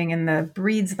creating, and the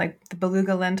breeds like the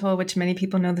beluga lentil, which many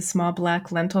people know, the small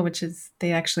black lentil, which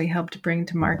they actually helped bring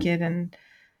to market. And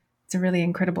it's a really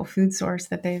incredible food source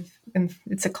that and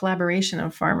it's a collaboration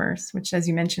of farmers, which, as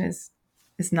you mentioned,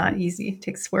 is not easy. It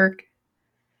takes work.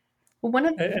 Well,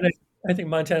 I think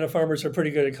Montana farmers are pretty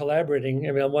good at collaborating.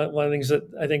 I mean, one of the things that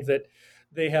I think that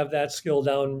they have that skill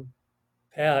down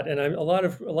pat, and a lot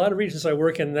of regions I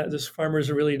work in, that this farmers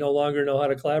really no longer know how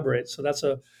to collaborate.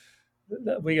 So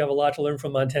we have a lot to learn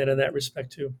from Montana in that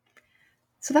respect too.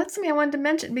 So that's something I wanted to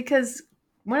mention, because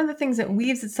one of the things that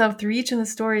weaves itself through each of the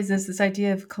stories is this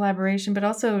idea of collaboration, but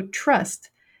also trust.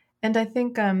 And I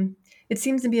think it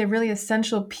seems to be a really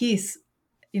essential piece,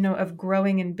 of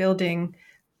growing and building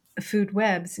food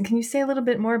webs. And can you say a little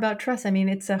bit more about trust? I mean,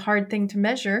 it's a hard thing to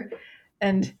measure,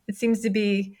 and it seems to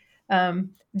be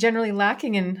generally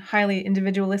lacking in highly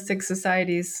individualistic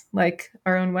societies like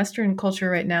our own Western culture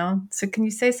right now. So can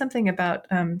you say something about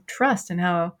trust and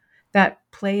how that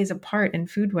plays a part in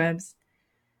food webs?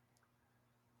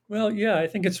 Well, yeah, I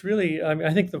think it's really,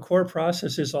 I think the core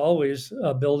process is always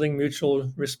building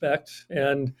mutual respect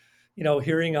and,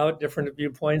 hearing out different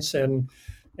viewpoints and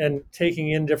taking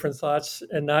in different thoughts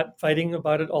and not fighting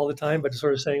about it all the time, but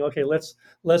sort of saying, okay, let's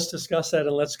discuss that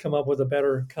and let's come up with a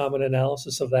better common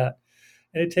analysis of that.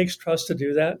 And it takes trust to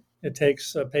do that. It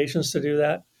takes patience to do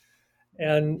that.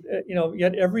 And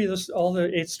yet all the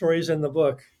 8 stories in the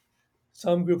book,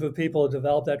 some group of people have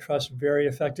developed that trust very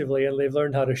effectively, and they've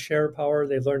learned how to share power.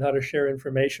 They've learned how to share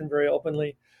information very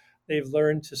openly. They've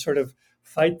learned to sort of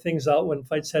fight things out when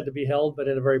fights had to be held, but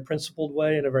in a very principled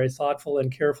way, in a very thoughtful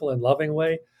and careful and loving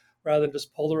way, rather than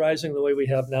just polarizing the way we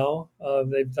have now.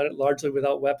 They've done it largely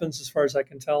without weapons, as far as I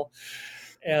can tell.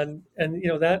 And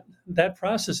that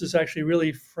process is actually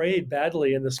really frayed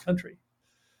badly in this country.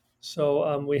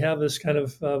 So we have this kind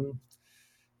of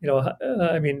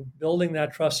building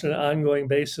that trust on an ongoing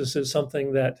basis is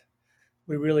something that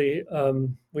we really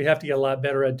we have to get a lot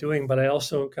better at doing. But I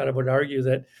also kind of would argue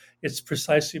that it's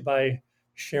precisely by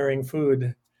sharing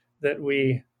food that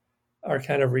we are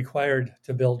kind of required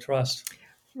to build trust.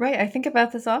 Right. I think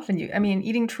about this often.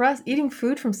 Eating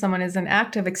food from someone is an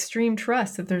act of extreme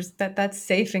trust that's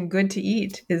safe and good to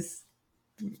eat is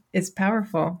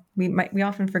powerful. We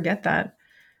often forget that.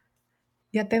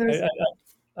 Yet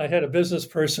I had a business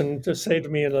person to say to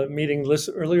me in a meeting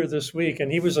earlier this week,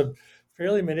 and he was a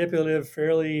fairly manipulative,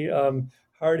 fairly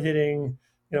hard-hitting,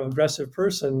 aggressive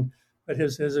person. But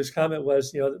his comment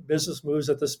was, business moves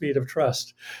at the speed of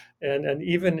trust, and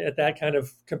even at that kind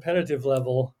of competitive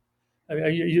level, I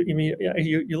mean,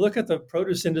 you look at the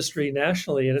produce industry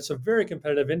nationally, and it's a very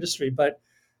competitive industry, but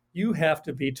you have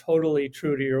to be totally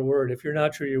true to your word. If you're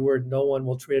not true to your word, no one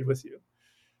will trade with you,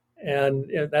 and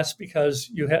that's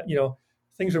because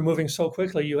things are moving so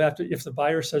quickly. You have to, if the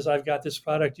buyer says, I've got this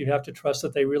product, you have to trust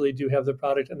that they really do have the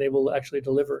product and they will actually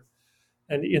deliver.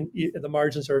 And the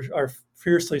margins are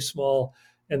fiercely small,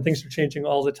 and things are changing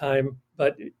all the time.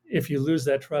 But if you lose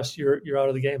that trust, you're out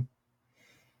of the game.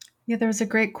 Yeah, there was a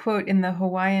great quote in the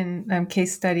Hawaiian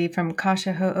case study from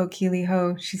Kasha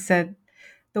Ho'okili. She said,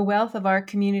 "The wealth of our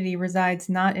community resides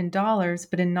not in dollars,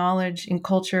 but in knowledge, in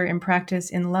culture, in practice,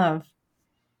 in love."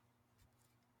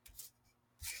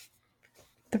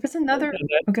 There was another.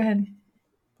 Go ahead.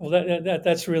 Well,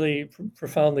 that's really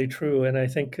profoundly true, and I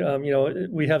think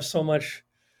we have so much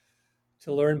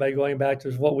to learn by going back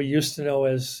to what we used to know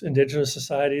as indigenous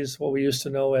societies, what we used to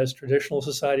know as traditional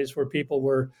societies, where people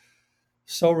were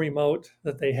so remote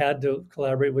that they had to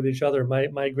collaborate with each other.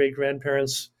 My great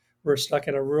grandparents were stuck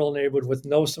in a rural neighborhood with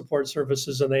no support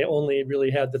services, and they only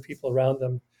really had the people around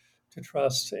them to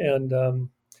trust. And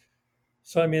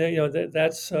so, I mean,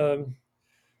 that's.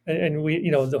 And we,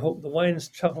 the Hawaiian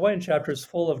chapter is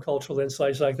full of cultural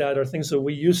insights like that, or things that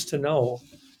we used to know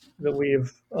that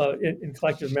we've, in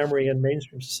collective memory and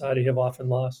mainstream society, have often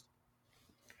lost.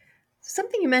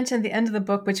 Something you mentioned at the end of the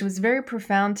book, which was very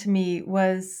profound to me,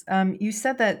 was you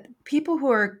said that people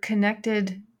who are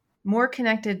more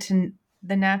connected to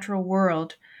the natural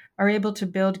world, are able to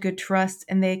build good trust,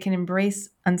 and they can embrace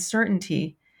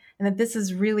uncertainty, and that this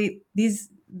is really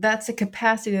that's a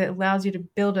capacity that allows you to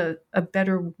build a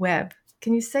better web.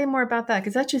 Can you say more about that?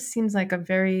 Because that just seems like a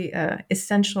very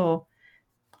essential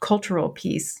cultural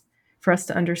piece for us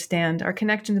to understand our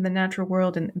connection to the natural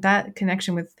world, and that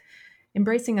connection with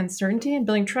embracing uncertainty and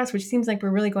building trust, which seems like we're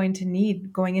really going to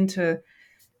need going into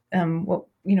what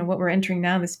we're entering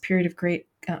now, this period of great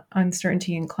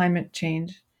uncertainty and climate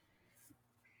change.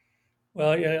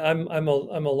 Well, yeah, I'm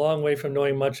a long way from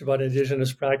knowing much about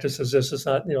indigenous practices. This is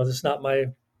not my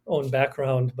own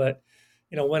background, but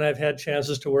when I've had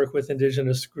chances to work with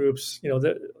indigenous groups,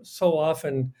 so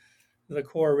often the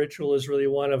core ritual is really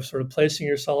one of sort of placing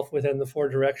yourself within the 4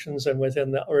 directions and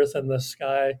within the earth and the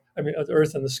sky. The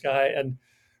earth and the sky, and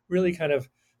really kind of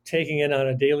taking in on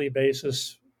a daily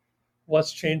basis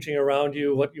what's changing around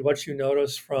you, what you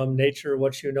notice from nature,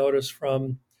 what you notice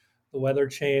from the weather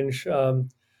change. The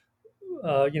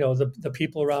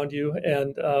people around you,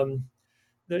 and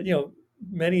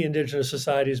many indigenous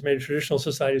societies, many traditional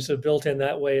societies have built in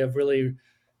that way of really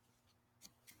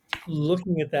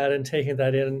looking at that and taking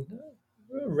that in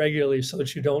regularly so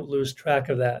that you don't lose track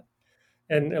of that.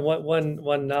 And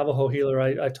one Navajo healer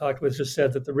I talked with just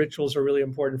said that the rituals are really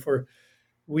important for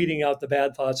weeding out the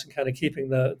bad thoughts and kind of keeping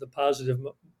the positive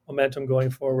momentum going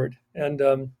forward.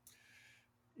 And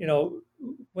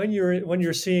when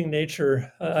you're seeing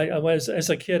nature, as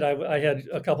a kid, I had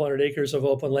a couple hundred acres of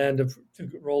open land to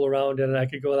roll around in, and I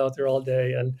could go out there all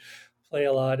day and play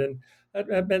a lot. And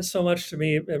that meant so much to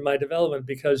me in my development,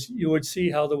 because you would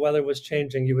see how the weather was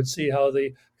changing. You would see how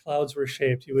the clouds were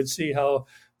shaped. You would see how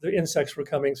the insects were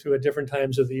coming through at different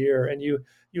times of the year. And you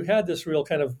had this real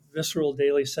kind of visceral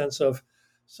daily sense of,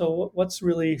 so what's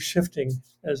really shifting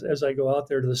as I go out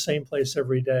there to the same place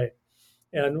every day?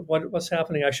 And what's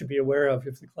happening I should be aware of.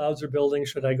 If the clouds are building,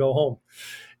 should I go home?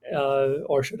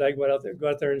 Or should I go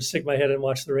out there and stick my head and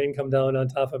watch the rain come down on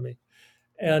top of me?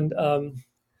 And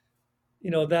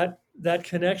that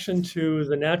connection to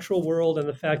the natural world and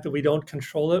the fact that we don't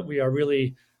control it, we are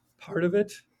really part of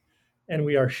it, and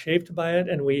we are shaped by it,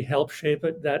 and we help shape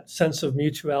it. That sense of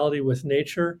mutuality with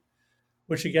nature,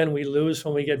 which again we lose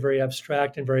when we get very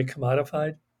abstract and very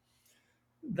commodified.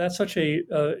 That's such a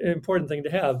important thing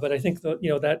to have. But I think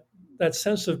that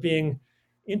sense of being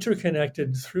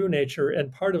interconnected through nature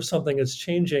and part of something that's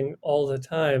changing all the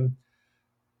time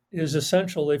is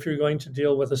essential if you're going to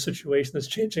deal with a situation that's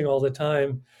changing all the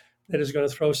time, that is going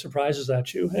to throw surprises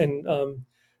at you. And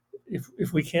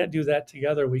if we can't do that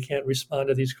together, we can't respond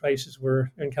to these crises we're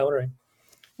encountering.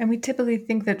 And we typically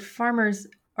think that farmers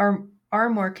are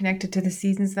more connected to the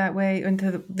seasons that way and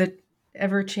to the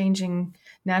ever-changing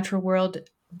natural world.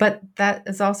 But that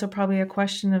is also probably a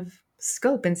question of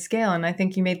scope and scale. And I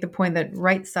think you made the point that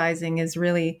right sizing is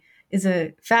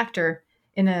a factor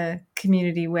in a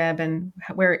community web and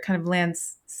where it kind of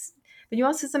lands. But you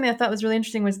also said something I thought was really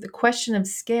interesting was the question of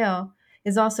scale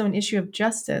is also an issue of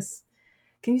justice.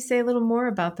 Can you say a little more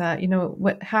about that?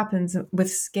 What happens with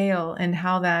scale and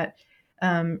how that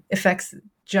affects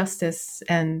justice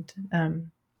and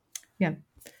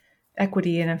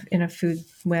equity in a food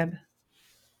web?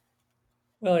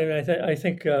 Well, I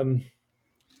think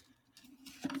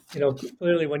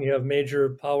clearly when you have major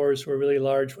powers who are really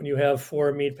large, when you have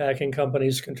 4 meatpacking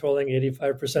companies controlling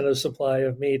 85% of the supply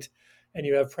of meat, and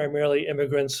you have primarily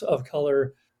immigrants of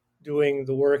color doing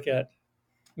the work at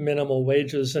minimal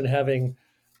wages and having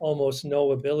almost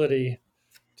no ability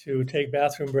to take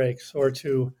bathroom breaks or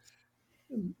to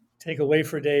take away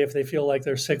for a day if they feel like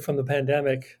they're sick from the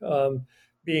pandemic,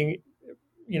 being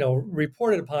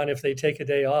reported upon if they take a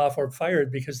day off, or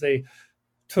fired because they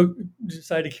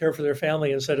decided to care for their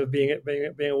family instead of being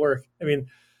at work. I mean,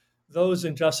 those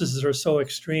injustices are so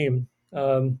extreme,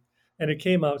 and it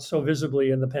came out so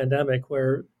visibly in the pandemic,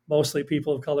 where mostly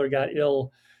people of color got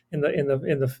ill in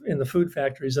the food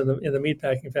factories and in the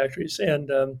meatpacking factories,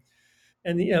 and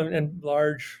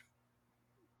large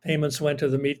payments went to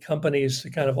the meat companies to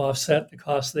kind of offset the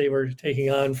costs they were taking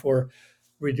on for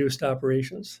reduced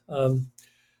operations.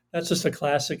 That's just a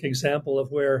classic example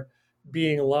of where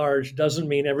being large doesn't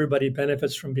mean everybody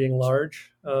benefits from being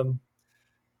large.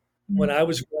 When I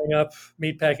was growing up,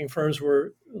 meatpacking firms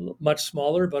were much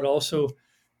smaller, but also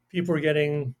people were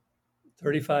getting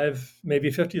 $35, maybe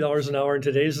 $50 an hour in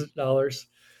today's dollars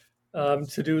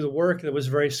to do the work that was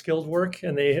very skilled work,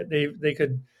 and they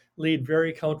could lead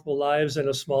very comfortable lives in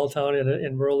a small town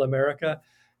in rural America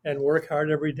and work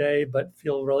hard every day, but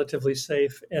feel relatively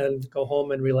safe and go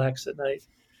home and relax at night.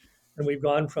 And we've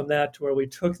gone from that to where we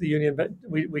took the union,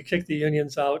 we kicked the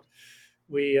unions out.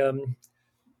 We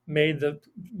made the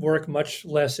work much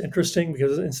less interesting,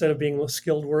 because instead of being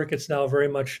skilled work, it's now very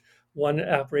much one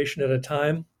operation at a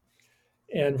time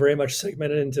and very much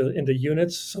segmented into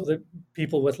units so that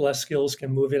people with less skills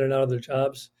can move in and out of their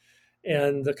jobs.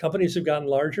 And the companies have gotten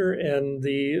larger and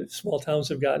the small towns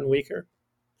have gotten weaker.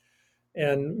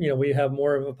 And we have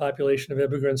more of a population of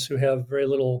immigrants who have very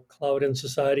little clout in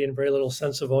society and very little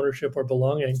sense of ownership or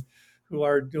belonging, who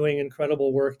are doing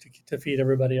incredible work to feed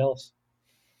everybody else.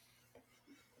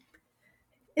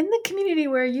 In the community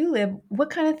where you live, what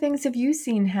kind of things have you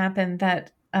seen happen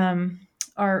that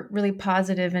are really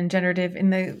positive and generative in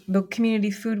the community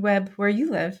food web where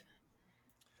you live?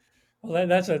 Well,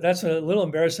 that's a little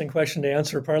embarrassing question to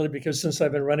answer, partly because since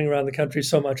I've been running around the country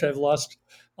so much, I've lost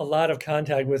a lot of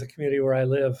contact with the community where I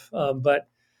live. But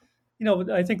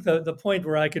I think the point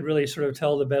where I could really sort of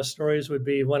tell the best stories would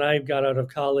be when I got out of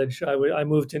college. I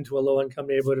moved into a low-income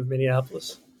neighborhood of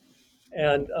Minneapolis,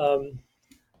 and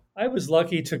I was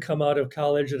lucky to come out of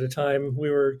college at a time we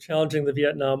were challenging the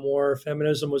Vietnam War.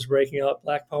 Feminism was breaking out,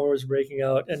 Black Power was breaking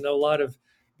out, and a lot of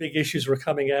big issues were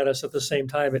coming at us at the same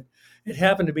time. It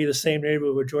happened to be the same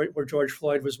neighborhood where George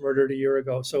Floyd was murdered a year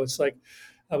ago. So it's like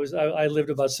I lived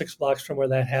about 6 blocks from where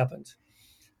that happened.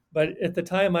 But at the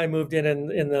time I moved in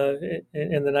the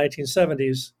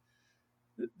 1970s,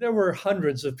 there were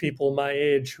hundreds of people my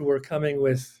age who were coming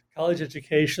with college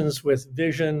educations, with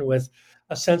vision, with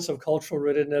a sense of cultural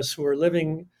rootedness, who were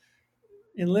living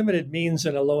in limited means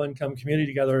in a low-income community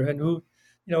together, and who,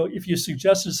 if you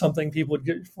suggested something, people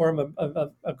would form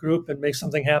a group and make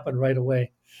something happen right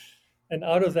away. And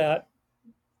out of that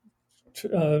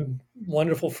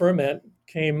wonderful ferment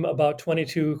came about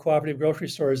 22 cooperative grocery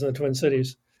stores in the Twin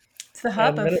Cities. It's the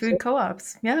hub of food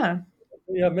co-ops. Yeah.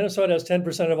 Yeah, Minnesota has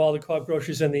 10% of all the co-op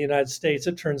groceries in the United States,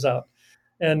 it turns out.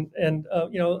 And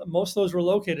most of those were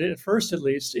located, at first at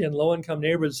least, in low-income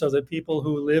neighborhoods, so that people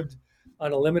who lived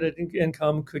on a limited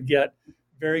income could get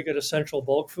very good essential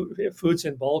bulk foods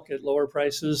in bulk at lower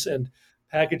prices and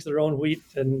package their own wheat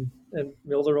and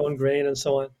mill their own grain and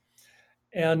so on.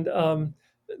 And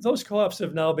those co-ops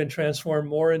have now been transformed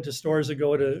more into stores that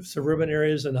go to suburban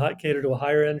areas and cater to a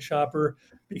higher end shopper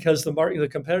because the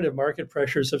competitive market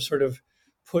pressures have sort of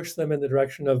pushed them in the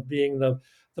direction of being the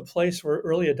place where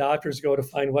early adopters go to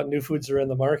find what new foods are in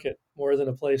the market, more than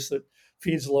a place that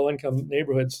feeds low income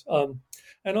neighborhoods.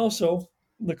 And also,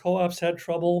 the co-ops had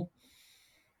trouble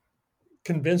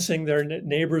convincing their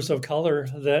neighbors of color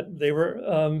that they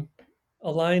were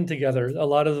aligned together. A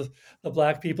lot of the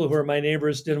black people who were my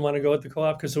neighbors didn't want to go at the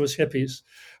co-op because it was hippies,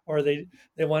 or they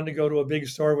wanted to go to a big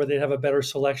store where they'd have a better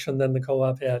selection than the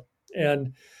co-op had.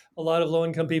 And a lot of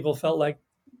low-income people felt like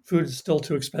food is still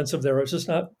too expensive there. It's just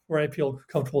not where I feel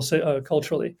comfortable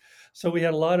culturally. So we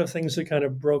had a lot of things that kind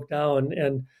of broke down,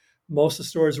 and most of the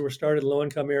stores that were started in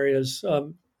low-income areas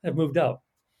have moved out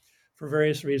for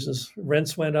various reasons.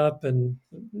 Rents went up, and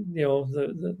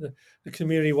the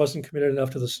community wasn't committed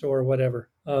enough to the store, or whatever.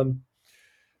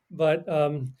 But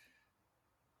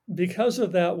because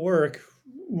of that work,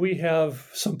 we have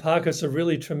some pockets of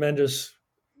really tremendous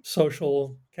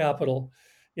social capital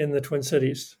in the Twin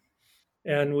Cities.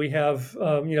 And we have,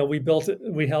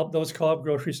 we helped those co-op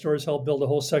grocery stores help build a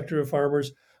whole sector of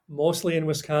farmers, mostly in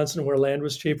Wisconsin where land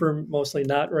was cheaper, mostly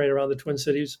not right around the Twin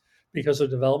Cities because of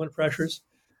development pressures.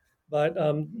 But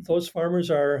those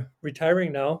farmers are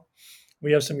retiring now.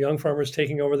 We have some young farmers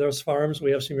taking over those farms.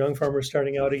 We have some young farmers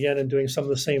starting out again and doing some of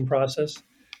the same process.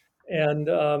 And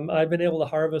I've been able to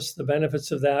harvest the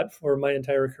benefits of that for my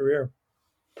entire career.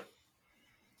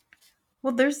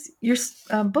 Well, your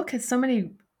book has so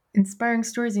many inspiring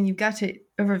stories, and you've got to,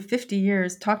 over 50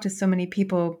 years, talk to so many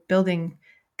people building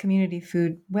community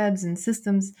food webs and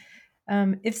systems.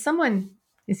 If someone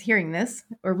is hearing this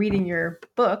or reading your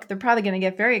book, they're probably going to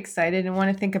get very excited and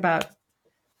want to think about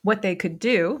what they could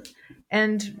do.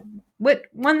 And what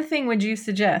one thing would you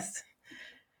suggest?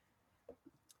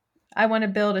 I want to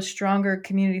build a stronger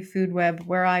community food web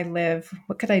where I live.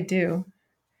 What could I do?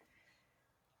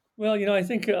 Well, I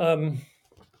think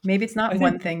maybe it's not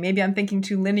one thing. Maybe I'm thinking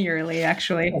too linearly,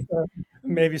 actually.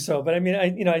 Maybe so, but I mean,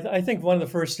 I think one of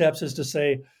the first steps is to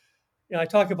say, I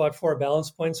talk about 4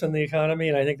 balance points in the economy,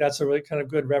 and I think that's a really kind of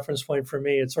good reference point for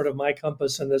me. It's sort of my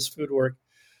compass in this food work,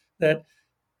 that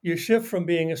you shift from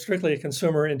being strictly a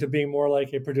consumer into being more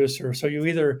like a producer. So you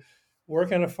either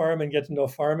work on a farm and get to know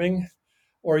farming,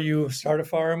 or you start a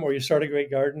farm, or you start a great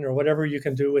garden, or whatever you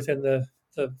can do within the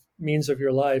means of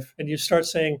your life. And you start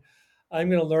saying, I'm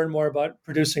going to learn more about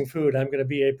producing food. I'm going to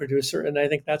be a producer. And I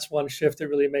think that's one shift that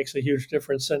really makes a huge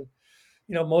difference. And,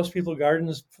 most people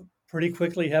gardens pretty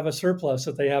quickly have a surplus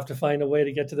that they have to find a way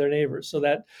to get to their neighbors. So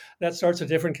that starts a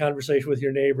different conversation with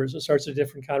your neighbors. It starts a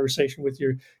different conversation with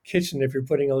your kitchen if you're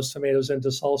putting those tomatoes into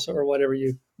salsa or whatever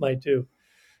you might do.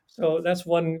 So that's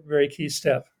one very key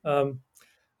step.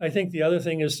 I think the other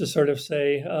thing is to sort of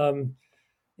say, am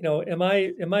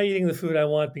I eating the food I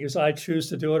want because I choose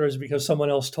to do it, or is it because someone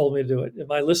else told me to do it?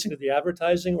 Am I listening to the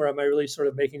advertising, or am I really sort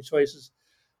of making choices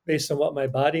based on what my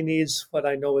body needs, what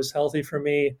I know is healthy for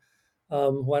me,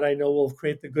 what I know will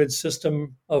create the good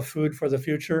system of food for the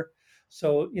future?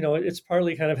 So, it's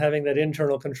partly kind of having that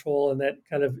internal control and that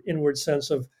kind of inward sense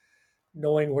of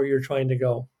knowing where you're trying to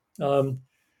go.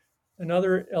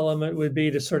 Another element would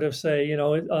be to sort of say,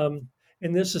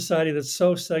 in this society that's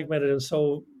so segmented and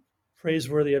so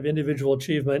praiseworthy of individual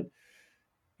achievement,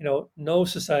 no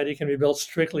society can be built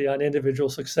strictly on individual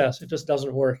success. It just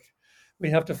doesn't work. We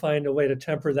have to find a way to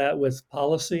temper that with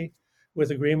policy,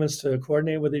 with agreements to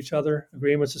coordinate with each other,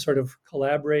 agreements to sort of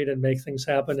collaborate and make things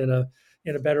happen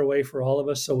in a better way for all of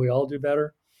us, so we all do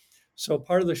better. So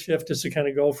part of the shift is to kind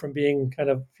of go from being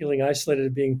kind of feeling isolated to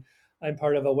being, I'm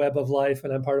part of a web of life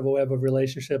and I'm part of a web of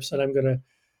relationships, and I'm going to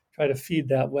try to feed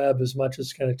that web as much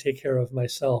as kind of take care of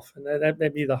myself. And that may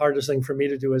be the hardest thing for me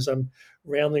to do as I'm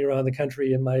rambling around the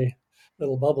country in my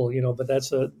little bubble, but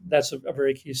that's a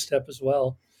very key step as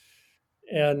well.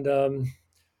 And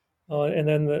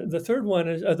then the third one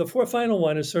is the final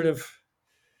one is sort of,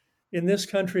 in this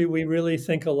country, we really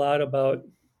think a lot about,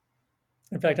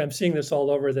 in fact, I'm seeing this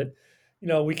all over, that,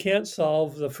 we can't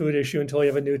solve the food issue until we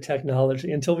have a new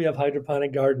technology, until we have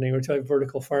hydroponic gardening or until we have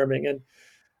vertical farming. And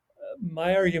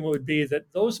my argument would be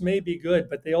that those may be good,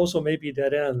 but they also may be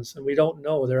dead ends, and we don't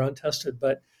know. They're untested.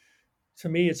 But to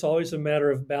me, it's always a matter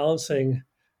of balancing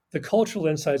the cultural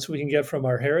insights we can get from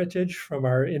our heritage, from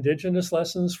our indigenous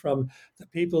lessons, from the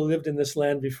people who lived in this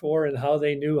land before and how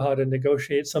they knew how to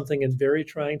negotiate something in very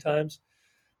trying times.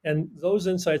 And those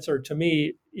insights are, to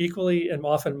me, equally and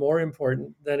often more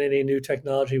important than any new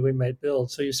technology we might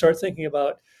build. So you start thinking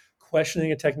about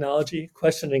questioning a technology,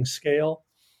 questioning scale,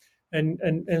 and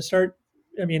start.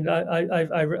 I mean,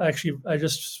 I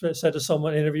just said to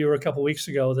someone, interviewer a couple of weeks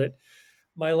ago, that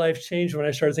my life changed when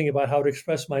I started thinking about how to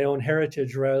express my own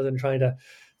heritage rather than trying to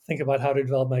think about how to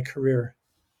develop my career.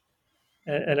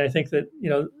 And I think that,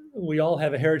 we all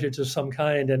have a heritage of some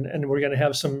kind, and we're going to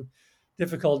have some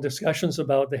difficult discussions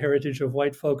about the heritage of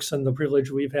white folks and the privilege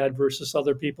we've had versus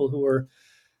other people who were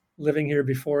living here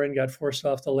before and got forced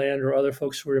off the land, or other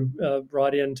folks who were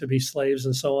brought in to be slaves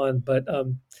and so on. But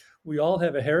we all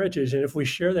have a heritage, and if we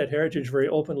share that heritage very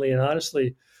openly and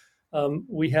honestly,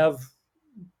 we have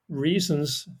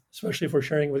reasons, especially if we're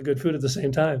sharing with good food at the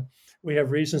same time, we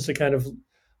have reasons to kind of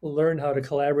learn how to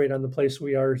collaborate on the place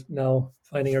we are now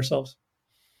finding ourselves.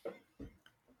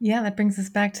 Yeah, that brings us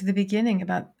back to the beginning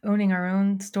about owning our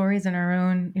own stories and our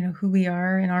own, who we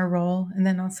are and our role. And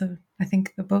then also, I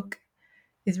think the book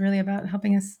is really about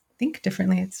helping us think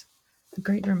differently. It's a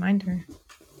great reminder.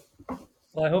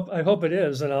 Well, I hope it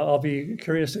is, and I'll be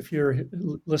curious if your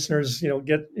listeners,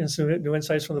 get some new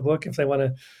insights from the book. If they want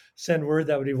to send word,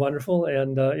 that would be wonderful.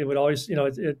 And it would always,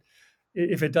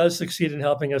 if it does succeed in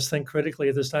helping us think critically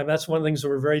at this time, that's one of the things that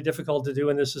were very difficult to do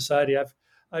in this society.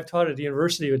 I've taught at a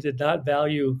university who did not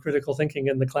value critical thinking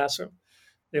in the classroom.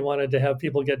 They wanted to have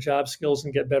people get job skills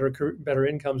and get better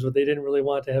incomes, but they didn't really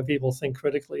want to have people think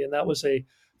critically. And that was a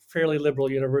fairly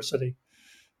liberal university.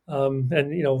 And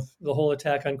the whole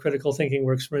attack on critical thinking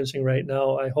we're experiencing right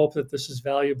now, I hope that this is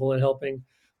valuable in helping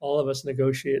all of us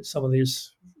negotiate some of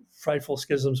these frightful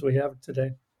schisms we have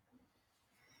today.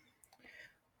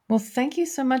 Well, thank you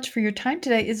so much for your time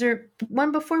today. Is there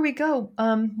one before we go?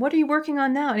 What are you working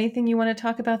on now? Anything you want to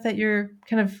talk about that you're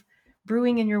kind of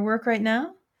brewing in your work right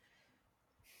now?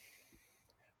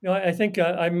 I think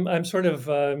I'm sort of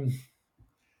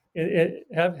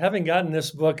having gotten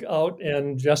this book out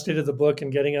and just edited the book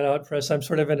and getting it out press. I'm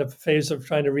sort of in a phase of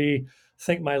trying to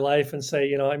rethink my life and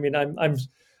say,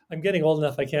 I'm getting old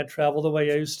enough. I can't travel the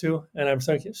way I used to, and I'm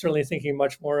certainly thinking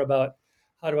much more about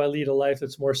how do I lead a life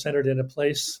that's more centered in a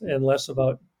place and less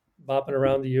about bopping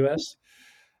around the U.S.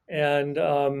 And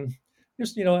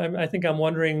I think I'm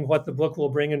wondering what the book will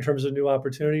bring in terms of new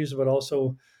opportunities, but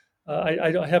also I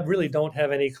really don't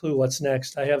have any clue what's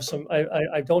next. I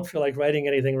don't feel like writing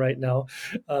anything right now,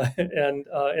 and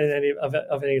in any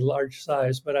of any large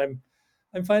size. But I'm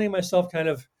finding myself kind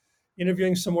of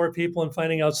interviewing some more people and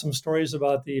finding out some stories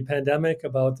about the pandemic,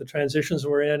 about the transitions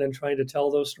we're in, and trying to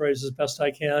tell those stories as best I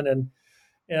can,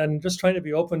 and just trying to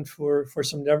be open for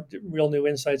some real new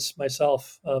insights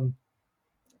myself.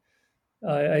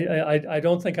 I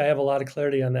don't think I have a lot of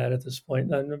clarity on that at this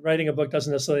point. And writing a book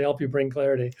doesn't necessarily help you bring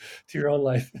clarity to your own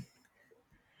life.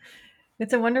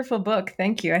 It's a wonderful book.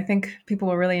 Thank you. I think people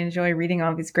will really enjoy reading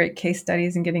all these great case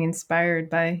studies and getting inspired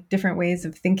by different ways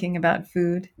of thinking about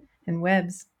food and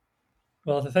webs.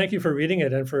 Well, thank you for reading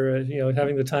it and for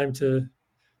having the time to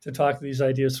talk these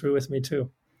ideas through with me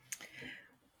too.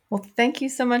 Well, thank you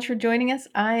so much for joining us.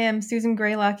 I am Susan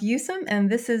Greylock Usum, and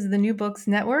this is the New Books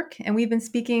Network. And we've been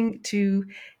speaking to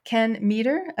Ken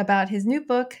Meador about his new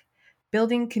book,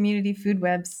 Building Community Food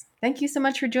Webs. Thank you so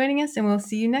much for joining us, and we'll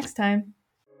see you next time.